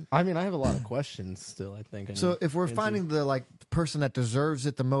 I think I mean, I have a lot of questions still. I think. I so. need If we're answers. finding the person that deserves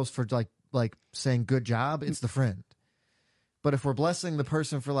it the most for like saying good job, it's the friend. But if we're blessing the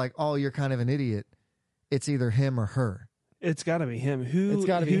person for like, oh, you're kind of an idiot, it's either him or her. It's got to be him. Who? It's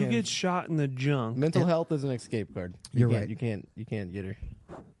gotta be who him. gets shot in the junk? mental Yeah. health is an escape card. You're can't- right. You can't get her.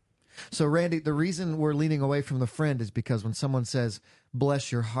 So, Randy, the reason we're leaning away from the friend is because when someone says,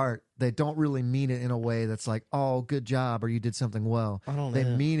 bless your heart, they don't really mean it in a way that's like, oh, good job, or you did something well. I don't They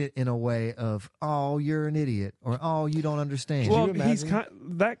know. mean it in a way of, oh, you're an idiot, or oh, you don't understand. Well, Well, you he's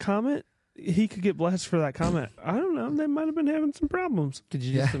imagine? that comment. He could get blessed for that comment. I don't know. They might have been having some problems. Could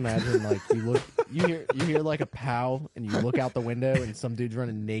you just Yeah. imagine, like, you hear like a pow, and you look out the window, and some dude's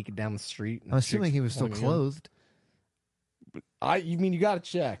running naked down the street. and I'm the assuming chick's he was still pointing at him. clothed. You mean you got to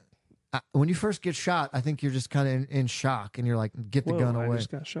check? When you first get shot, I think you're just kind of in shock, and you're like, get the Whoa, gun I away. just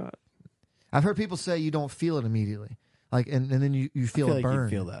got shot. I've heard people say you don't feel it immediately, like, and then you I feel feel a like burn. you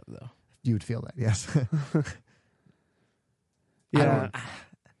feel that though. You would feel that, yes. Yeah,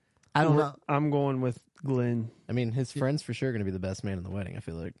 I don't know. I'm going with Glenn. I mean, his friend's for sure going to be the best man in the wedding. I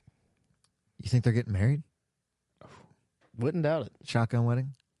feel like. You think they're getting married? Wouldn't doubt it. Shotgun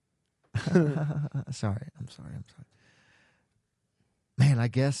wedding? Sorry. I'm sorry. Man, I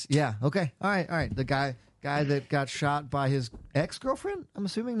guess. Yeah. Okay. All right. The guy that got shot by his ex-girlfriend, I'm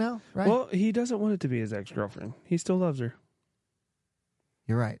assuming now, right? Well, he doesn't want it to be his ex-girlfriend. He still loves her.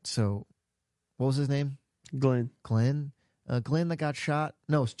 You're right. So, what was his name? Glenn. Glenn? Glenn that got shot?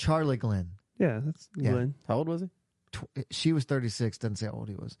 No, it's Charlie Glenn. Yeah, that's Yeah. Glenn. How old was he? She was 36. Doesn't say how old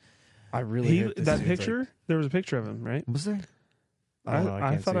he was. I really hope this that dude's, picture. like- there was a picture of him, right? Was there? I don't know. I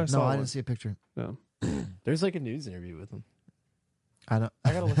can't thought see I it. saw No, I one. didn't see a picture. No. There's like a news interview with him. I don't.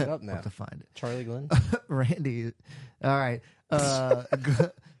 I gotta look it up I'll now. have to find it. Charlie Glenn. Randy. All right.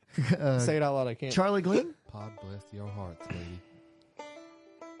 Say it out loud. I can't. Charlie Glenn. Pod bless your heart, sweetie.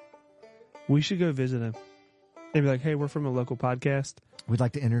 We should go visit him. They'd be like, "Hey, we're from a local podcast. We'd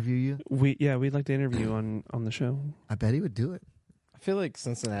like to interview you. We'd like to interview you on the show. I bet he would do it. I feel like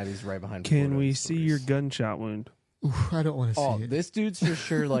Cincinnati's right behind. Can Florida we in see stories. your gunshot wound?" Ooh, I don't want to Oh, see it. this dude's for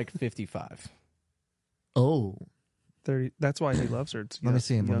sure like 55. Oh, 30. That's why he loves her. It's Let me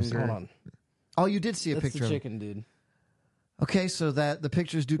see him. Let me see younger. Hold on. oh, you did see a That's picture the of him. chicken dude. Okay, so that the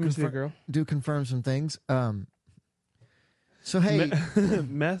pictures do Let me see the confirm girl. some things. So hey,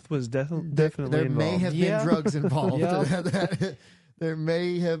 Meth was definitely there involved. may have Yeah. been drugs involved. Yeah. There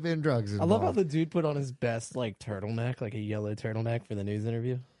may have been drugs I involved. love how the dude put on his best like turtleneck, like a yellow turtleneck for the news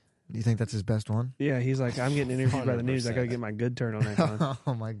interview. You think that's his best one? Yeah, he's like, I'm getting interviewed by the news. I got to 100%. get my good turtleneck on.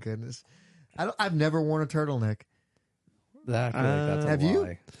 Oh my goodness! I've never worn a turtleneck. I feel like that's a Have you?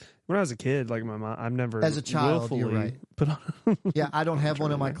 lie. When I was a kid, like my mom, I've never As a child, you're willfully right. put on. Yeah, I don't have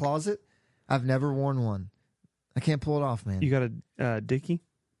one in my Turtleneck. closet. I've never worn one. I can't pull it off, man. You got a Dickie?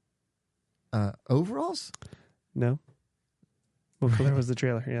 Overalls? No. Well, there was the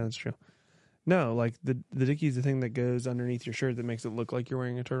trailer. Yeah, that's true. No, like the Dickie's the thing that goes underneath your shirt that makes it look like you're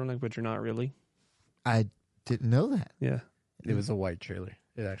wearing a turtleneck, but you're not really. I didn't know that. Yeah. It was a white trailer.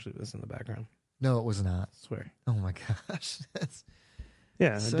 It actually was in the background. No, it was not. I swear. Oh my gosh.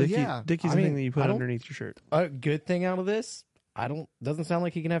 Yeah. So, Dickie, yeah. Dickie's I the mean, thing that you put I don't- underneath your shirt. A good thing out of this, doesn't sound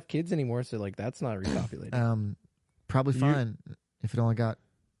like he can have kids anymore. So like that's not repopulated. Probably You- fine if it only got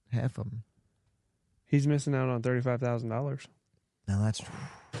half of them. He's missing out on $35,000. No, that's true.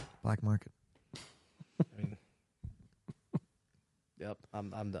 Black market. I mean, yep,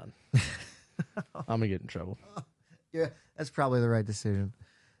 I'm done. I'm gonna get in trouble. Yeah, that's probably the right decision.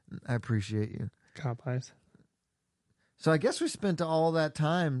 I appreciate you. Cop eyes. So I guess we spent all that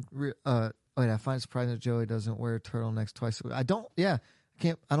time. Wait, I find it surprising that Joey doesn't wear turtlenecks twice a week. I don't. Yeah,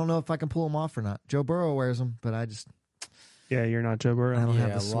 I don't know if I can pull them off or not. Joe Burrow wears them, but I just Yeah, you're not Joe Burrow. I don't have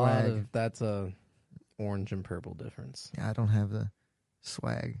Yeah, the a lot swag. of that's a orange and purple difference. I don't have the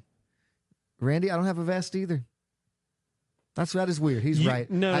swag. Randy, I don't have a vest either. That is weird. He's right.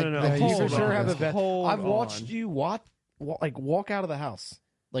 No. I you for Hold sure on. have a vest. Hold I've watched on. you walk out of the house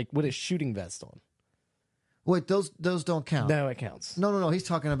like with a shooting vest on. Wait, those don't count. No, it counts. No. He's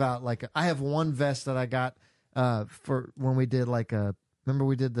talking about like I have one vest that I got for when we did remember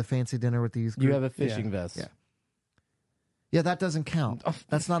we did the fancy dinner with the youth group? You have a fishing vest. Yeah. Yeah, that doesn't count.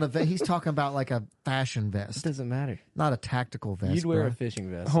 That's not a vest. He's talking about like a fashion It vest, doesn't matter. not a tactical vest. You'd wear bro. a fishing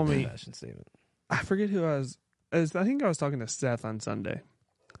vest. Homie. in a fashion statement. I forget who I was. I think I was talking to Seth on Sunday.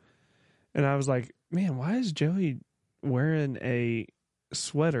 And I was like, man, why is Joey wearing a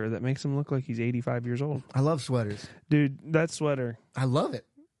sweater that makes him look like he's 85 years old? I love sweaters. Dude, that sweater. I love it.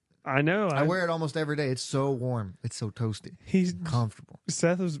 I know. I wear it almost every day. It's so warm. It's so toasty. He's Comfortable.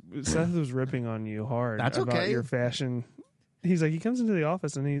 Seth was ripping on you hard That's about okay. your fashion. He's like, he comes into the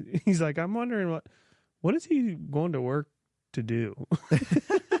office and he's like, I'm wondering what is he going to work to do?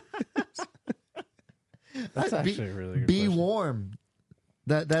 That's Be- actually a really good Be question. warm.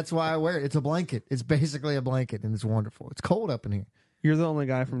 That's why I wear it. It's a blanket. It's basically a blanket, and it's wonderful. It's cold up in here. You're the only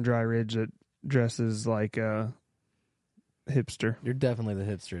guy from Dry Ridge that dresses like a hipster. You're definitely the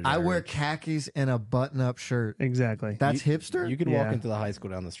hipster. I Jared. wear khakis and a button-up shirt. Exactly. That's hipster? You could walk Yeah. into the high school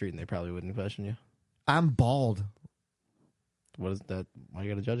down the street and they probably wouldn't question you. I'm bald. What is that? Why you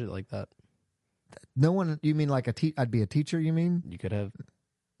got to judge it like that? No one. You mean like I'd be a teacher? You mean You could have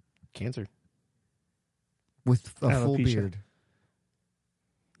cancer. with a full Alopecia. beard?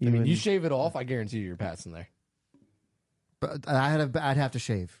 I mean, you wouldn't- shave it off, I guarantee you're passing there. But I'd have to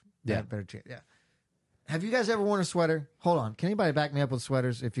shave. Yeah. I'd better change. Yeah. Have you guys ever worn a sweater? Hold on. Can anybody back me up with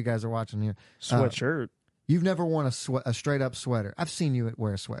sweaters? If you guys are watching here, sweatshirt. you've never worn a straight up sweater. I've seen you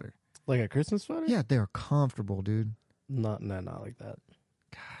wear a sweater. Like a Christmas sweater? Yeah, they're comfortable, dude. Not like that.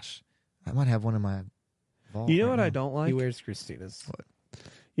 Gosh, I might have one in my vault. You know right what now. I don't like? He wears Christina's.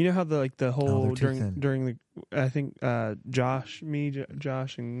 You know how the whole they're too thin. during the I think Josh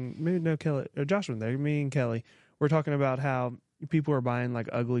and maybe no Kelly Josh was there. Me and Kelly we're talking about how people are buying like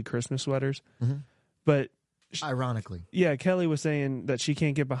ugly Christmas sweaters, Mhm. but Ironically, yeah, Kelly was saying that she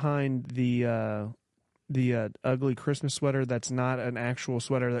can't get behind the ugly Christmas sweater that's not an actual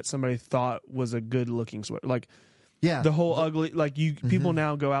sweater that somebody thought was a good looking sweater. Like yeah. the whole ugly people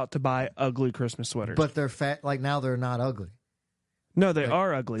now go out to buy ugly Christmas sweaters. But they're fat. Like now, they're not ugly. No, they Like-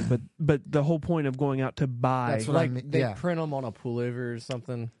 are ugly, but the whole point of going out to buy, That's what I Like mean. they Yeah. print them on a pullover or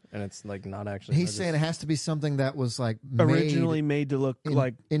something, and it's like not actually. He's they're saying it just- has to be something that was like originally made to look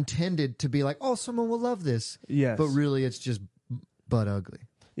like intended to be like, oh, someone will love this, yes, but really it's just butt ugly.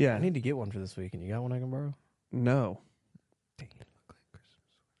 yeah, I need to get one for this weekend. You got one I can borrow? no.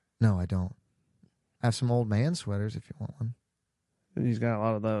 No, I don't. I have some old man sweaters if you want one. He's got a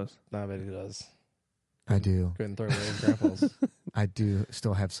lot of those. No, but he does. I do. Couldn't throw away his grandpa's. I do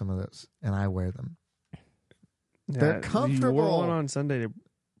still have some of those, and I wear them. Yeah, They're You comfortable. wore one on Sunday to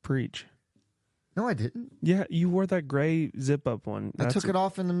preach. No, I didn't. Yeah, you wore that gray zip up one. I took it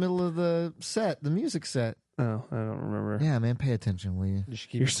off in the middle of the set, the music set. Oh, I don't remember. Yeah, man, pay attention, will you? You should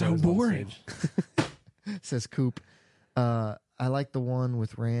keep You're your so clothes on boring. stage. Says Coop. I like the one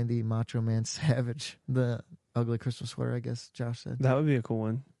with Randy, Macho Man Savage, the ugly Christmas sweater, I guess Josh said. That would be a cool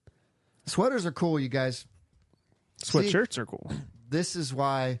one. Sweaters are cool, you guys. Sweatshirts are cool. This is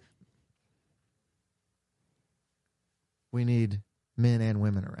why we need men and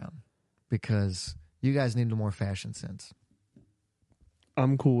women around, because you guys need more fashion sense.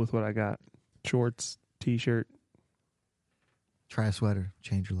 I'm cool with what I got. Shorts, t-shirt. Try a sweater,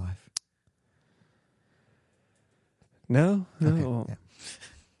 change your life. No, no. Okay,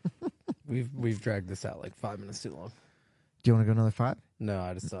 yeah. We've dragged this out like 5 minutes too long. Do you want to go another 5? No,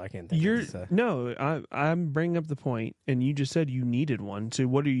 I can't think. You're of what to say. no. I'm bringing up the point, and you just said you needed one. So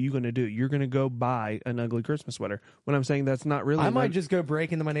what are you going to do? You're going to go buy an ugly Christmas sweater. When I'm saying that's not really, I an might ug- just go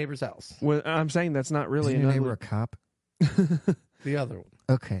break into my neighbor's house. When I'm saying that's not really Isn't an your neighbor ugly. a cop? The other one.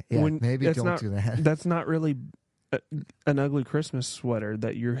 Okay, yeah, When- maybe that's don't not- do that. That's not really an ugly Christmas sweater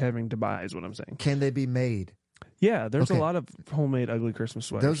that you're having to buy. Is what I'm saying. Can they be made? Yeah, there's Okay. a lot of homemade ugly Christmas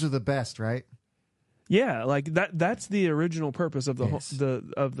sweaters. Those are the best, right? Yeah, like that's the original purpose of the Yes.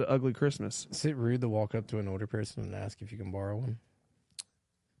 the ugly Christmas. Is it rude to walk up to an older person and ask if you can borrow one?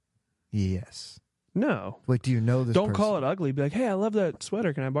 Yes. No. Wait, do you know this Don't person? call it ugly. Be like, "Hey, I love that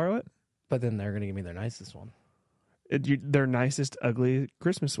sweater. Can I borrow it?" But then they're gonna give me their nicest one. Their nicest ugly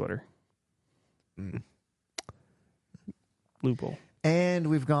Christmas sweater. Mm. Loophole. And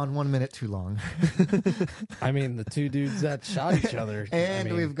we've gone 1 minute too long. I mean, the two dudes that shot each other. And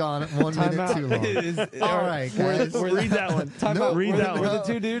I mean, we've gone 1 time minute out. too long. Is- All right, guys. Read that one. Time No, out. read Were that the- one. Were the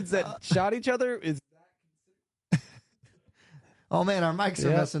two dudes that shot each other? Is Oh man, our mics are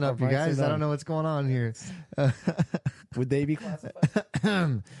Yep, messing up, our you mics are guys. I done. don't know what's going on here. would they be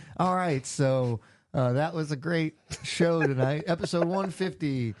classified? All right, so that was a great show tonight, episode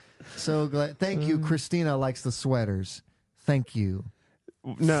 150. So glad. Thank you, Christina likes the sweaters. Thank you.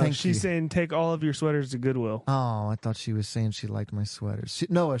 No, Thank she's you. saying take all of your sweaters to Goodwill. Oh, I thought she was saying she liked my sweaters.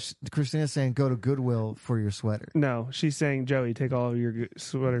 Christina's saying go to Goodwill for your sweater. No, she's saying Joey, take all of your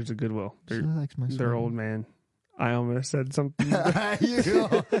sweaters to Goodwill. She They're likes my sweater. they're old man. I almost said something.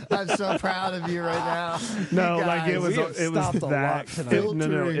 I'm so proud of you right now. No, You like guys, it was we have that. stopped a lot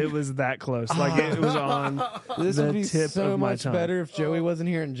tonight. It was that close. Like it was on This the would be tip so of my much tongue. better if Joey wasn't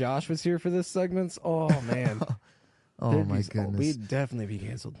here and Josh was here for this segment. Oh man, Oh There'd my be- goodness. we'd definitely be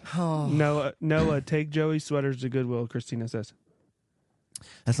canceled. Oh, Noah, take Joey's sweaters to Goodwill. Christina says.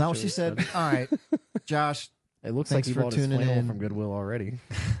 that's not what she said. All right, Josh. It looks Thanks like he for bought his tuning flannel in. from Goodwill already.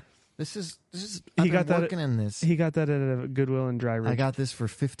 This is. He I've got been that working in this. He got that at a Goodwill in Dry Ridge. I got this for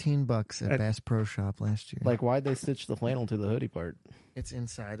 $15 at At- Bass Pro Shop last year. Like, why'd they stitch the flannel to the hoodie part? It's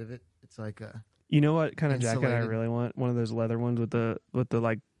inside of it. It's like a. You know what kind of jacket I Insulated. really want? One of those leather ones with the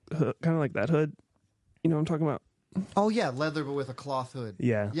like kind of like that hood. You know what I'm talking about? Oh yeah, leather but with a cloth hood.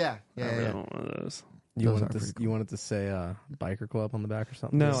 Yeah. Yeah, I yeah, really yeah. want one of those. You Those wanted are to pretty cool. you wanted to say biker club on the back or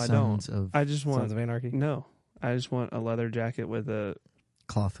something? No, The I don't. Sons of I just want Sons of Anarchy. no. I just want a leather jacket with a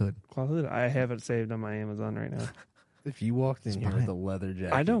cloth hood. cloth hood. I have it saved on my Amazon right now. If you walked in It's here fine. with a leather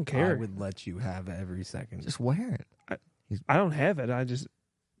jacket, I don't care. I would let you have every second. Just wear it. I don't have it. I just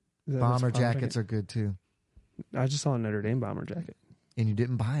is that a Bomber bomber jackets are good too. I just saw a Notre Dame bomber jacket. And you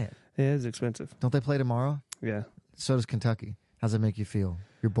didn't buy it. It is expensive. Don't they play tomorrow? Yeah. So does Kentucky. How's it make you feel?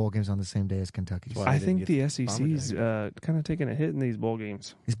 Your bowl game's on the same day as Kentucky's. Why? I didn't think get the bomber SEC's jacket. kind of taking a hit in these bowl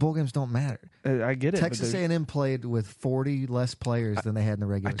games. These bowl games don't matter. I get it. but Texas they're- A&M played with 40 less players than they had in the I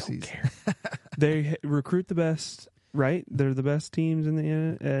regular don't season. care. They recruit the best, right? They're the best teams in the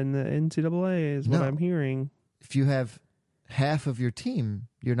NCAA, is what No. I'm hearing. If you have half of your team,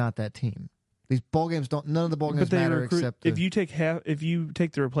 you're not that team. These bowl games don't. None of the bowl games But they matter recruit. except If the- you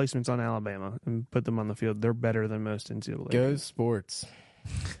take the replacements on Alabama and put them on the field, they're better than most NCAA. Go games. sports.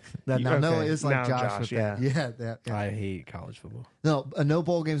 that. Now, Noah okay. is like Now Josh, Josh, with that. Yeah, yeah. I hate college football. No, no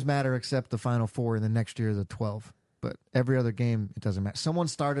bowl games matter except the Final Four, and the next year the 12. But every other game, it doesn't matter. Someone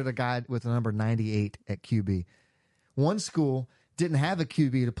started a guy with the number 98 at QB. One school didn't have a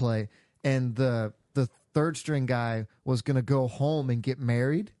QB to play, and the third string guy was going to go home and get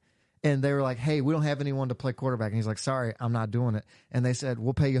married. And they were like, hey, we don't have anyone to play quarterback. And he's like, sorry, I'm not doing it. And they said,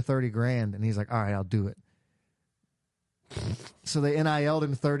 we'll pay you $30,000. And he's like, all right, I'll do it. So they NIL'd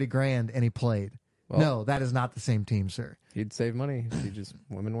him $30,000 and he played. Well, No, that is not the same team, sir. He'd save money if he just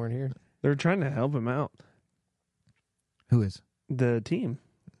women weren't here. They're trying to help him out. Who is? The team.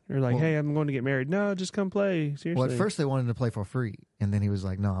 They're like, Well- hey, I'm going to get married. No, just come play. Seriously. Well, at first they wanted him to play for free. And then he was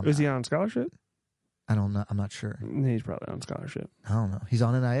like, no, I'm Was not. he on scholarship? I don't know. I'm not sure. He's probably on scholarship. I don't know. He's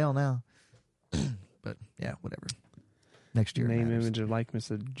on NIL now. But yeah, whatever. Next year. Name, matters. image, and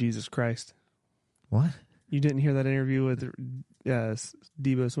likeness of Jesus Christ. What? You didn't hear that interview with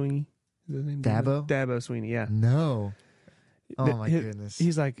Debo Sweeney? Is his name Dabo? Dabo Sweeney, yeah. No. Oh But my he- goodness.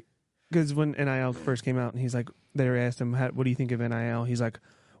 He's like, because when NIL first came out, and he's like, they asked him, what do you think of NIL? He's like,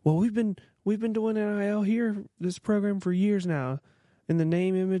 well, we've been doing NIL here, this program for years now, in the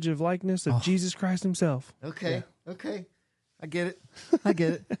name, image, of likeness of Jesus Christ himself. Okay. Okay. I get it. I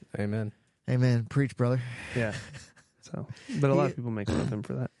get it. Amen. Amen. Preach, brother. Yeah. So, but a lot of people make fun of him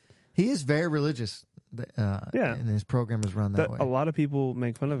for that. He is very religious. Yeah. And his program is run that way. A lot of people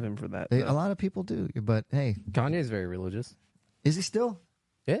make fun of him for that. A lot of people do. But hey, Kanye's very religious. is he still?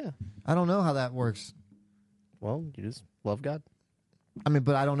 Yeah. I don't know how that works. Well, you just love God. I mean,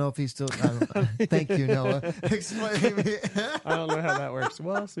 but I don't know if he's still. Thank you, Noah. Explain me. I don't know how that works.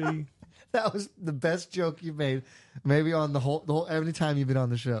 Well, see. That was the best joke you made. Maybe on the whole every time you've been on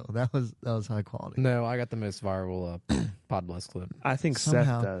the show. That was high quality. No, I got the most viral Pod Bless clip. I think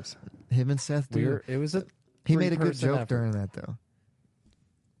Somehow. Seth does. Him and Seth do. It was a He made a good 3% joke effort. during that though.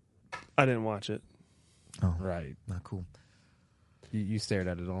 I didn't watch it. Oh, Right. not cool. You stared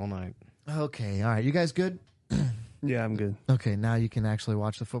at it all night. Okay, all right. You guys good? Yeah, I'm good. Okay, now you can actually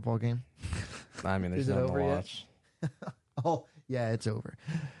watch the football game. I mean, there's Is it nothing over to yet? watch. Oh, yeah, it's over.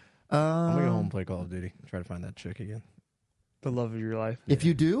 I'm gonna go home and play Call of Duty. Try to find that chick again. The love of your life. If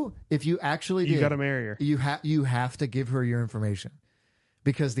you actually You did, got to marry her. you have to give her your information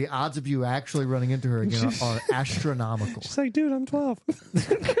because the odds of you actually running into her again are astronomical. She's like, dude, I'm 12.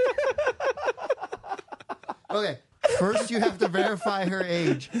 Okay, first you have to verify her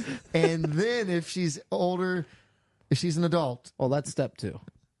age, and then if she's older, if she's an adult, Well, that's step 2.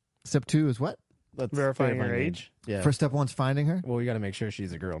 step 2 is what? That's Verifying her age? Yeah. First step 1's finding her. Well, you got to make sure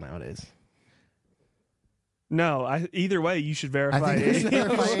she's a girl nowadays. No, either way, you should verify I think you age. should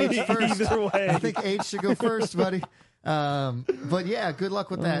verify age first. Either way. I think age should go first, buddy. But yeah, good luck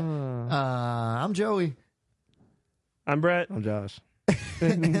with that. I'm Joey. I'm Brett. I'm Josh.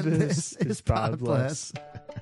 And And this is Pod Bless.